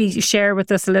 maybe share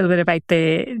with us a little bit about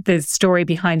the story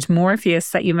behind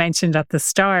Morpheus that you mentioned at the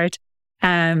start,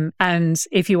 and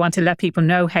if you want to let people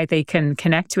know how they can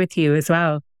connect with you as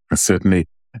well. Certainly.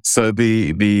 So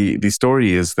the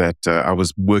story is that I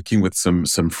was working with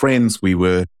some friends. We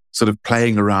were sort of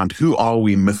playing around, who are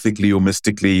we mythically or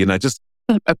mystically, just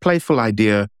a playful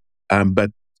idea,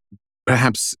 but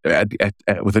perhaps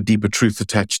with a deeper truth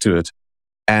attached to it.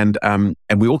 And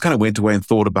we all kind of went away and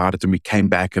thought about it, and we came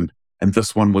back, and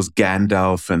this one was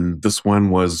Gandalf, and this one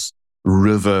was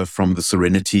River from the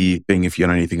Serenity thing, if you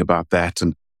know anything about that,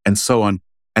 and so on.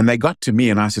 And they got to me,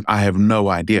 and I said, I have no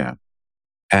idea.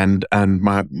 And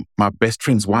my best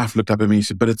friend's wife looked up at me and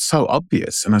said, but it's so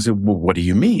obvious. And I said, well, what do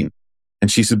you mean? And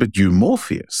she said, but you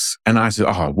Morpheus. And I said,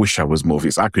 I wish I was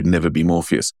Morpheus. I could never be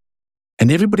Morpheus.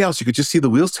 And everybody else, you could just see the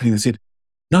wheels turning. They said,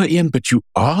 no, Ian, but you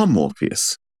are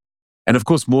Morpheus. And of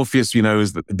course, Morpheus,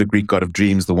 is the Greek god of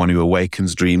dreams, the one who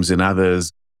awakens dreams in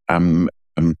others.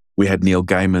 We had Neil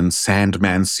Gaiman's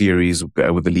Sandman series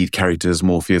with the lead character as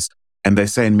Morpheus. And they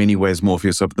say in many ways,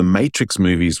 Morpheus of the Matrix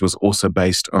movies was also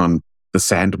based on the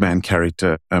Sandman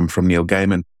character from Neil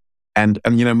Gaiman. And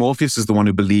Morpheus is the one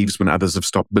who believes when others have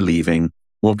stopped believing.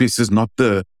 Morpheus is not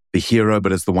the hero,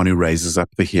 but it's the one who raises up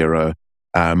the hero.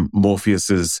 Morpheus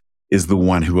is the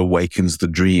one who awakens the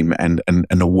dream and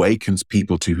awakens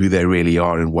people to who they really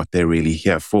are and what they're really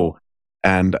here for.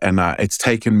 And it's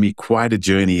taken me quite a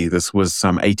journey. This was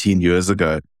some 18 years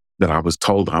ago that I was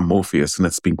told I'm Morpheus, and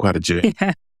it's been quite a journey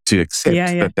to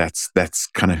accept that that's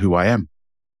kind of who I am.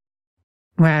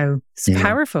 Wow. It's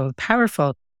powerful.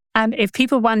 And if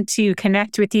people want to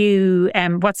connect with you,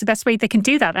 what's the best way they can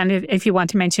do that? And if you want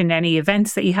to mention any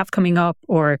events that you have coming up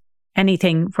or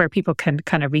anything where people can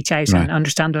kind of reach out and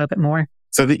understand a little bit more.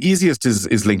 So the easiest is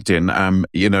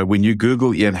LinkedIn. When you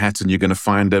Google Ian Hatton, you're going to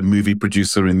find a movie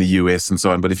producer in the US and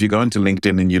so on. But if you go into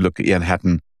LinkedIn and you look at Ian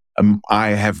Hatton, I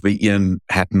have the Ian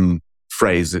Hatton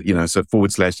phrase, so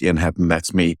 / Ian Hatton,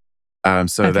 that's me.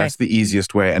 So that's the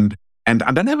easiest way. And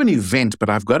I don't have an event, but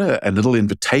I've got a little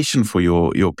invitation for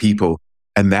your people.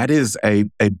 And that is a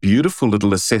beautiful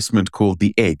little assessment called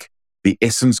the EGG, the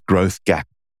Essence Growth Gap.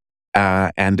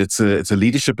 And it's a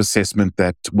leadership assessment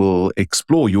that will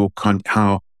explore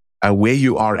where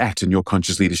you are at in your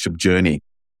conscious leadership journey.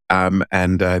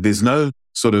 And there's no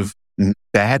sort of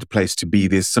bad place to be.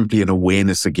 There's simply an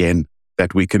awareness again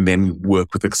that we can then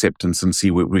work with acceptance and see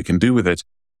what we can do with it.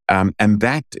 And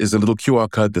that is a little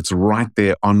QR code that's right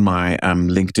there on my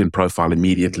LinkedIn profile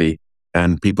immediately,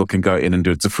 and people can go in and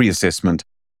do it. It's a free assessment,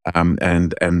 and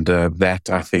that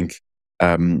I think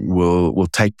will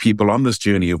take people on this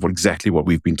journey of exactly what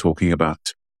we've been talking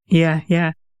about.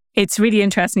 Yeah. It's really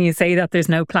interesting you say that there's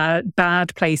no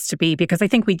bad place to be, because I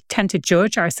think we tend to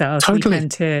judge ourselves. Totally. We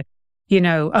tend to,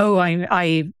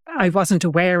 I wasn't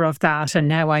aware of that, and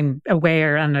now I'm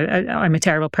aware, and I'm a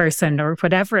terrible person, or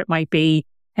whatever it might be.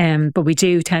 But we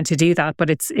do tend to do that. But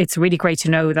it's really great to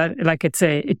know that it's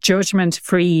a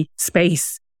judgment-free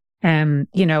space, and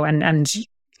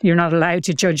you're not allowed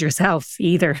to judge yourself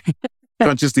either.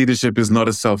 Conscious leadership is not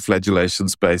a self-flagellation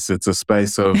space. It's a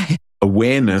space of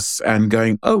awareness and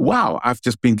going, oh, wow, I've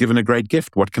just been given a great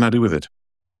gift. What can I do with it?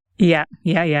 Yeah.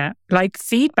 Like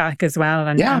feedback as well,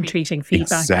 and treating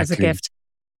feedback as a gift.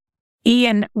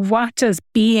 Ian, what does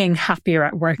being happier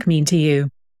at work mean to you?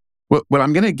 Well,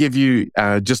 I'm going to give you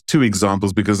just two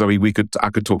examples, because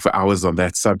I could talk for hours on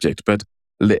that subject. But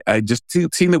just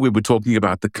seeing that we were talking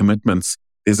about the commitments,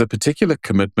 there's a particular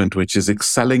commitment which is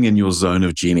excelling in your zone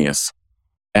of genius.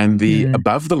 And the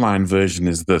above the line version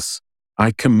is this: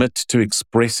 I commit to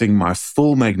expressing my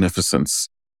full magnificence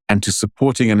and to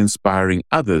supporting and inspiring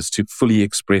others to fully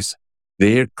express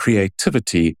their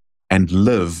creativity and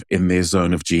live in their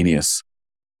zone of genius.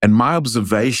 And my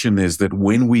observation is that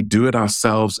when we do it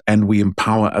ourselves and we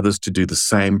empower others to do the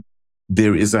same,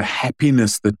 there is a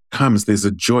happiness that comes. There's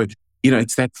a joy.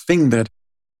 It's that thing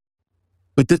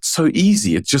but that's so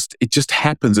easy. It just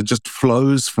happens. It just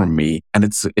flows from me. And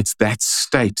it's that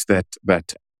state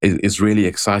that is really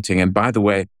exciting. And by the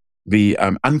way, the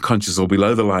unconscious or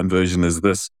below the line version is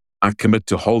this: I commit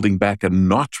to holding back and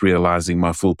not realizing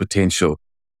my full potential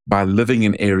by living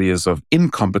in areas of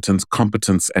incompetence,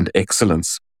 competence, and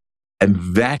excellence.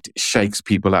 And that shakes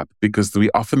people up, because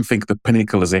we often think the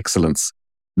pinnacle is excellence.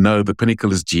 No, the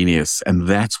pinnacle is genius. And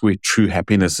that's where true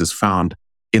happiness is found,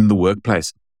 in the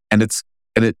workplace. And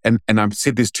I've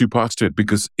said there's two parts to it,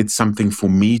 because it's something for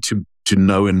me to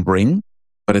know and bring,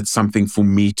 but it's something for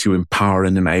me to empower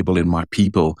and enable in my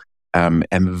people. And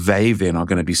they then are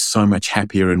going to be so much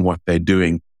happier in what they're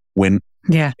doing when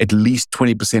at least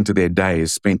 20% of their day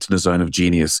is spent in a zone of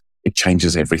genius. It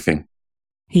changes everything.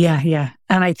 Yeah.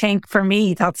 And I think for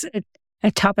me, that's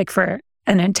a topic for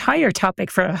an entire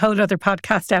topic for a whole other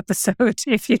podcast episode,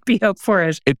 if you'd be up for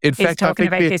it. In fact, talking I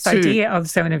think about this idea of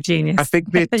zone of genius. I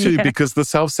think there too, because the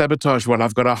self-sabotage one,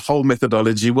 I've got a whole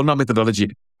methodology. Well, not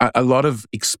methodology, a lot of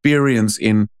experience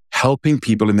in helping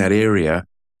people in that area.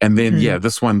 And then,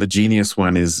 this one, the genius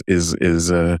one, is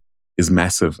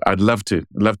massive. I'd love to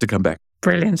come back.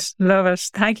 Brilliant. Love it.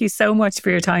 Thank you so much for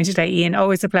your time today, Ian.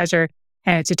 Always a pleasure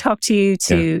to talk to you,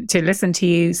 to listen to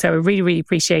you. So I really, really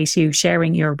appreciate you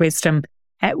sharing your wisdom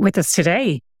with us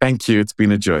today. Thank you. It's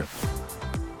been a joy.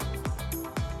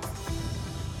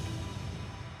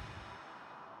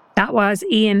 That was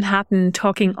Ian Hatton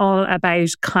talking all about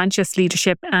conscious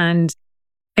leadership, and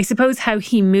I suppose how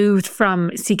he moved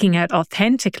from seeking out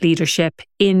authentic leadership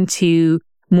into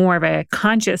more of a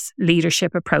conscious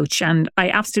leadership approach. And I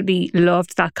absolutely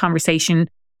loved that conversation.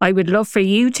 I would love for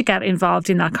you to get involved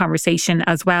in that conversation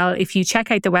as well. If you check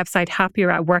out the website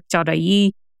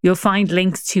happieratwork.ie, you'll find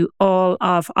links to all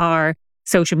of our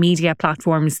social media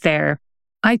platforms there.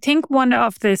 I think one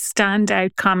of the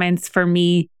standout comments for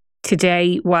me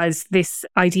today was this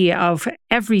idea of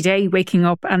every day waking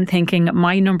up and thinking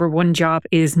my number one job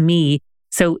is me.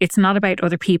 So it's not about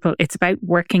other people, it's about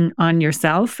working on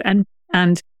yourself. And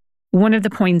one of the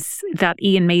points that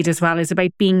Ian made as well is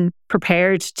about being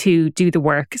prepared to do the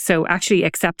work. So actually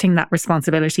accepting that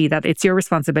responsibility, that it's your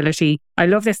responsibility. I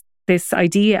love this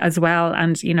idea as well.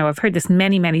 And, I've heard this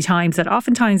many, many times, that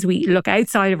oftentimes we look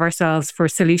outside of ourselves for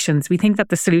solutions. We think that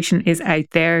the solution is out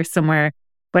there somewhere,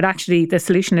 but actually the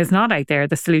solution is not out there.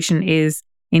 The solution is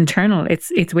internal.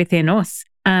 It's within us.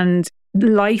 And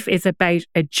life is about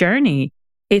a journey.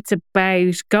 It's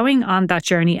about going on that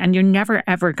journey, and you're never,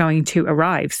 ever going to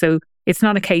arrive. So it's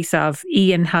not a case of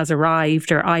Ian has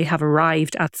arrived or I have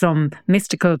arrived at some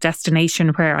mystical destination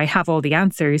where I have all the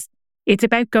answers. It's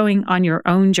about going on your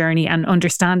own journey and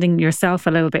understanding yourself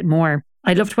a little bit more.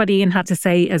 I loved what Ian had to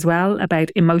say as well about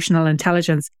emotional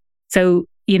intelligence. So,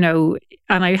 and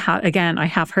I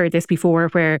have heard this before,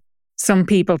 where some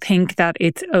people think that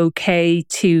it's okay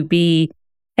to be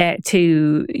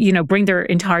bring their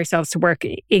entire selves to work,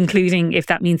 including if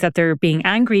that means that they're being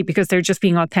angry because they're just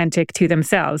being authentic to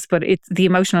themselves. But it's the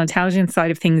emotional intelligence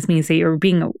side of things means that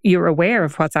you're aware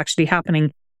of what's actually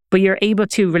happening, but you're able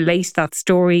to relate that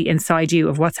story inside you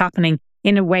of what's happening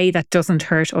in a way that doesn't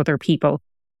hurt other people.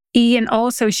 Ian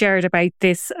also shared about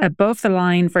this above the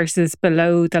line versus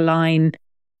below the line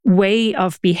way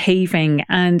of behaving.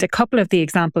 And a couple of the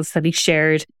examples that he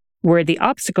shared were the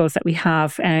obstacles that we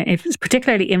have, it was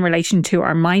particularly in relation to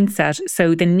our mindset.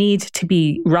 So the need to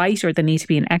be right or the need to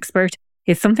be an expert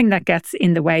is something that gets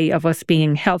in the way of us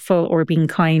being helpful or being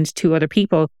kind to other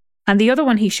people. And the other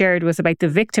one he shared was about the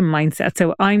victim mindset.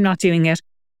 So I'm not doing it.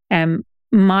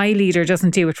 My leader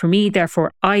doesn't do it for me,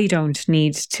 therefore I don't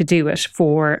need to do it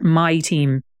for my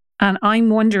team. And I'm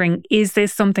wondering, is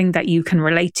this something that you can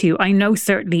relate to? I know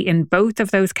certainly in both of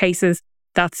those cases,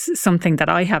 that's something that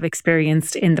I have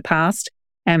experienced in the past.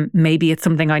 Maybe it's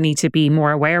something I need to be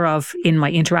more aware of in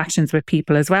my interactions with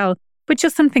people as well. But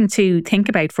just something to think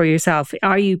about for yourself.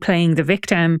 Are you playing the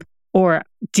victim, or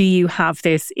do you have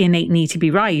this innate need to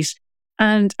be right?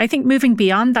 And I think moving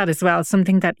beyond that as well,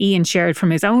 something that Ian shared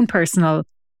from his own personal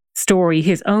story,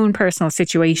 his own personal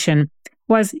situation,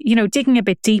 was, digging a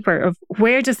bit deeper of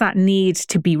where does that need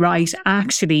to be right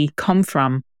actually come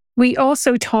from? We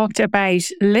also talked about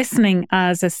listening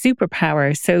as a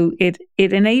superpower. So it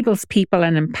enables people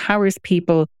and empowers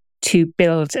people to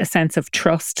build a sense of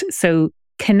trust. So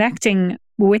connecting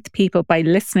with people by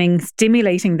listening,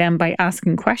 stimulating them by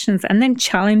asking questions, and then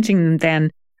challenging them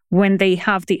then when they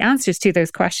have the answers to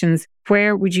those questions.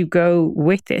 Where would you go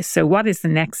with this? So what is the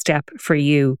next step for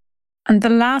you? And the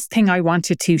last thing I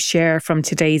wanted to share from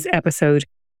today's episode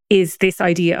is this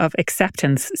idea of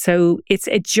acceptance. So it's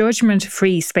a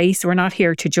judgment-free space. We're not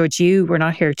here to judge you. We're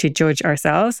not here to judge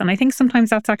ourselves. And I think sometimes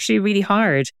that's actually really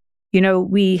hard.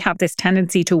 We have this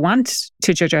tendency to want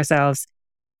to judge ourselves,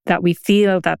 that we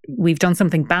feel that we've done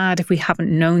something bad if we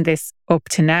haven't known this up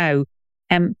to now.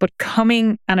 But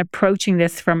coming and approaching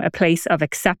this from a place of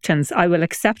acceptance, I will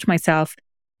accept myself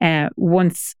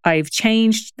once I've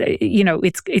changed.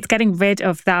 It's getting rid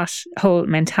of that whole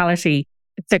mentality,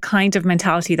 the kind of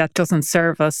mentality that doesn't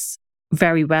serve us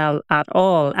very well at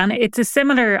all. And it's a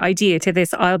similar idea to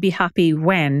this, I'll be happy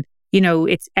when,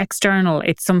 it's external,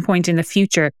 it's some point in the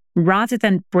future, rather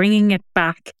than bringing it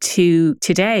back to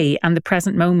today and the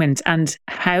present moment. And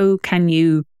how can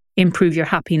you improve your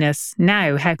happiness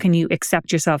now? How can you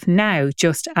accept yourself now,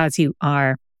 just as you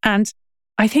are? And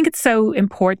I think it's so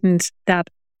important that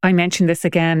I mention this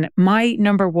again. My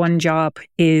number one job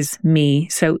is me.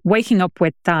 So waking up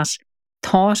with that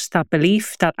thought, that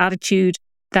belief, that attitude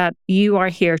that you are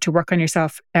here to work on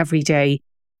yourself every day.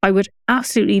 I would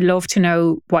absolutely love to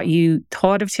know what you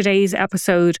thought of today's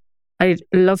episode. I'd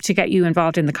love to get you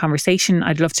involved in the conversation.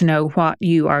 I'd love to know what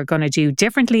you are going to do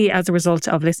differently as a result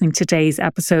of listening to today's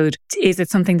episode. Is it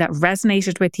something that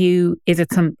resonated with you? Is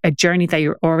it a journey that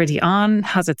you're already on?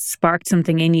 Has it sparked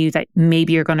something in you that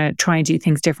maybe you're going to try and do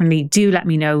things differently? Do let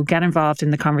me know. Get involved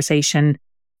in the conversation.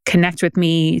 Connect with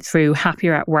me through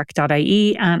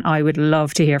happieratwork.ie, and I would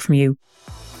love to hear from you.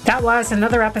 That was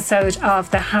another episode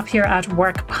of the Happier at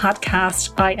Work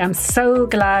podcast. I am so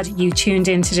glad you tuned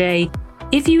in today.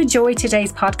 If you enjoyed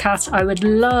today's podcast, I would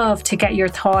love to get your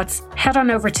thoughts. Head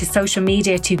on over to social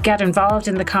media to get involved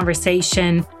in the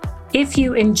conversation. If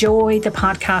you enjoy the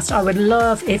podcast, I would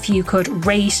love if you could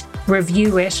rate,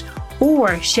 review it,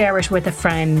 or share it with a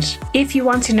friend. If you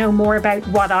want to know more about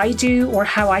what I do or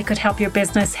how I could help your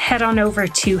business, head on over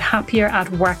to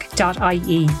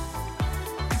happieratwork.ie.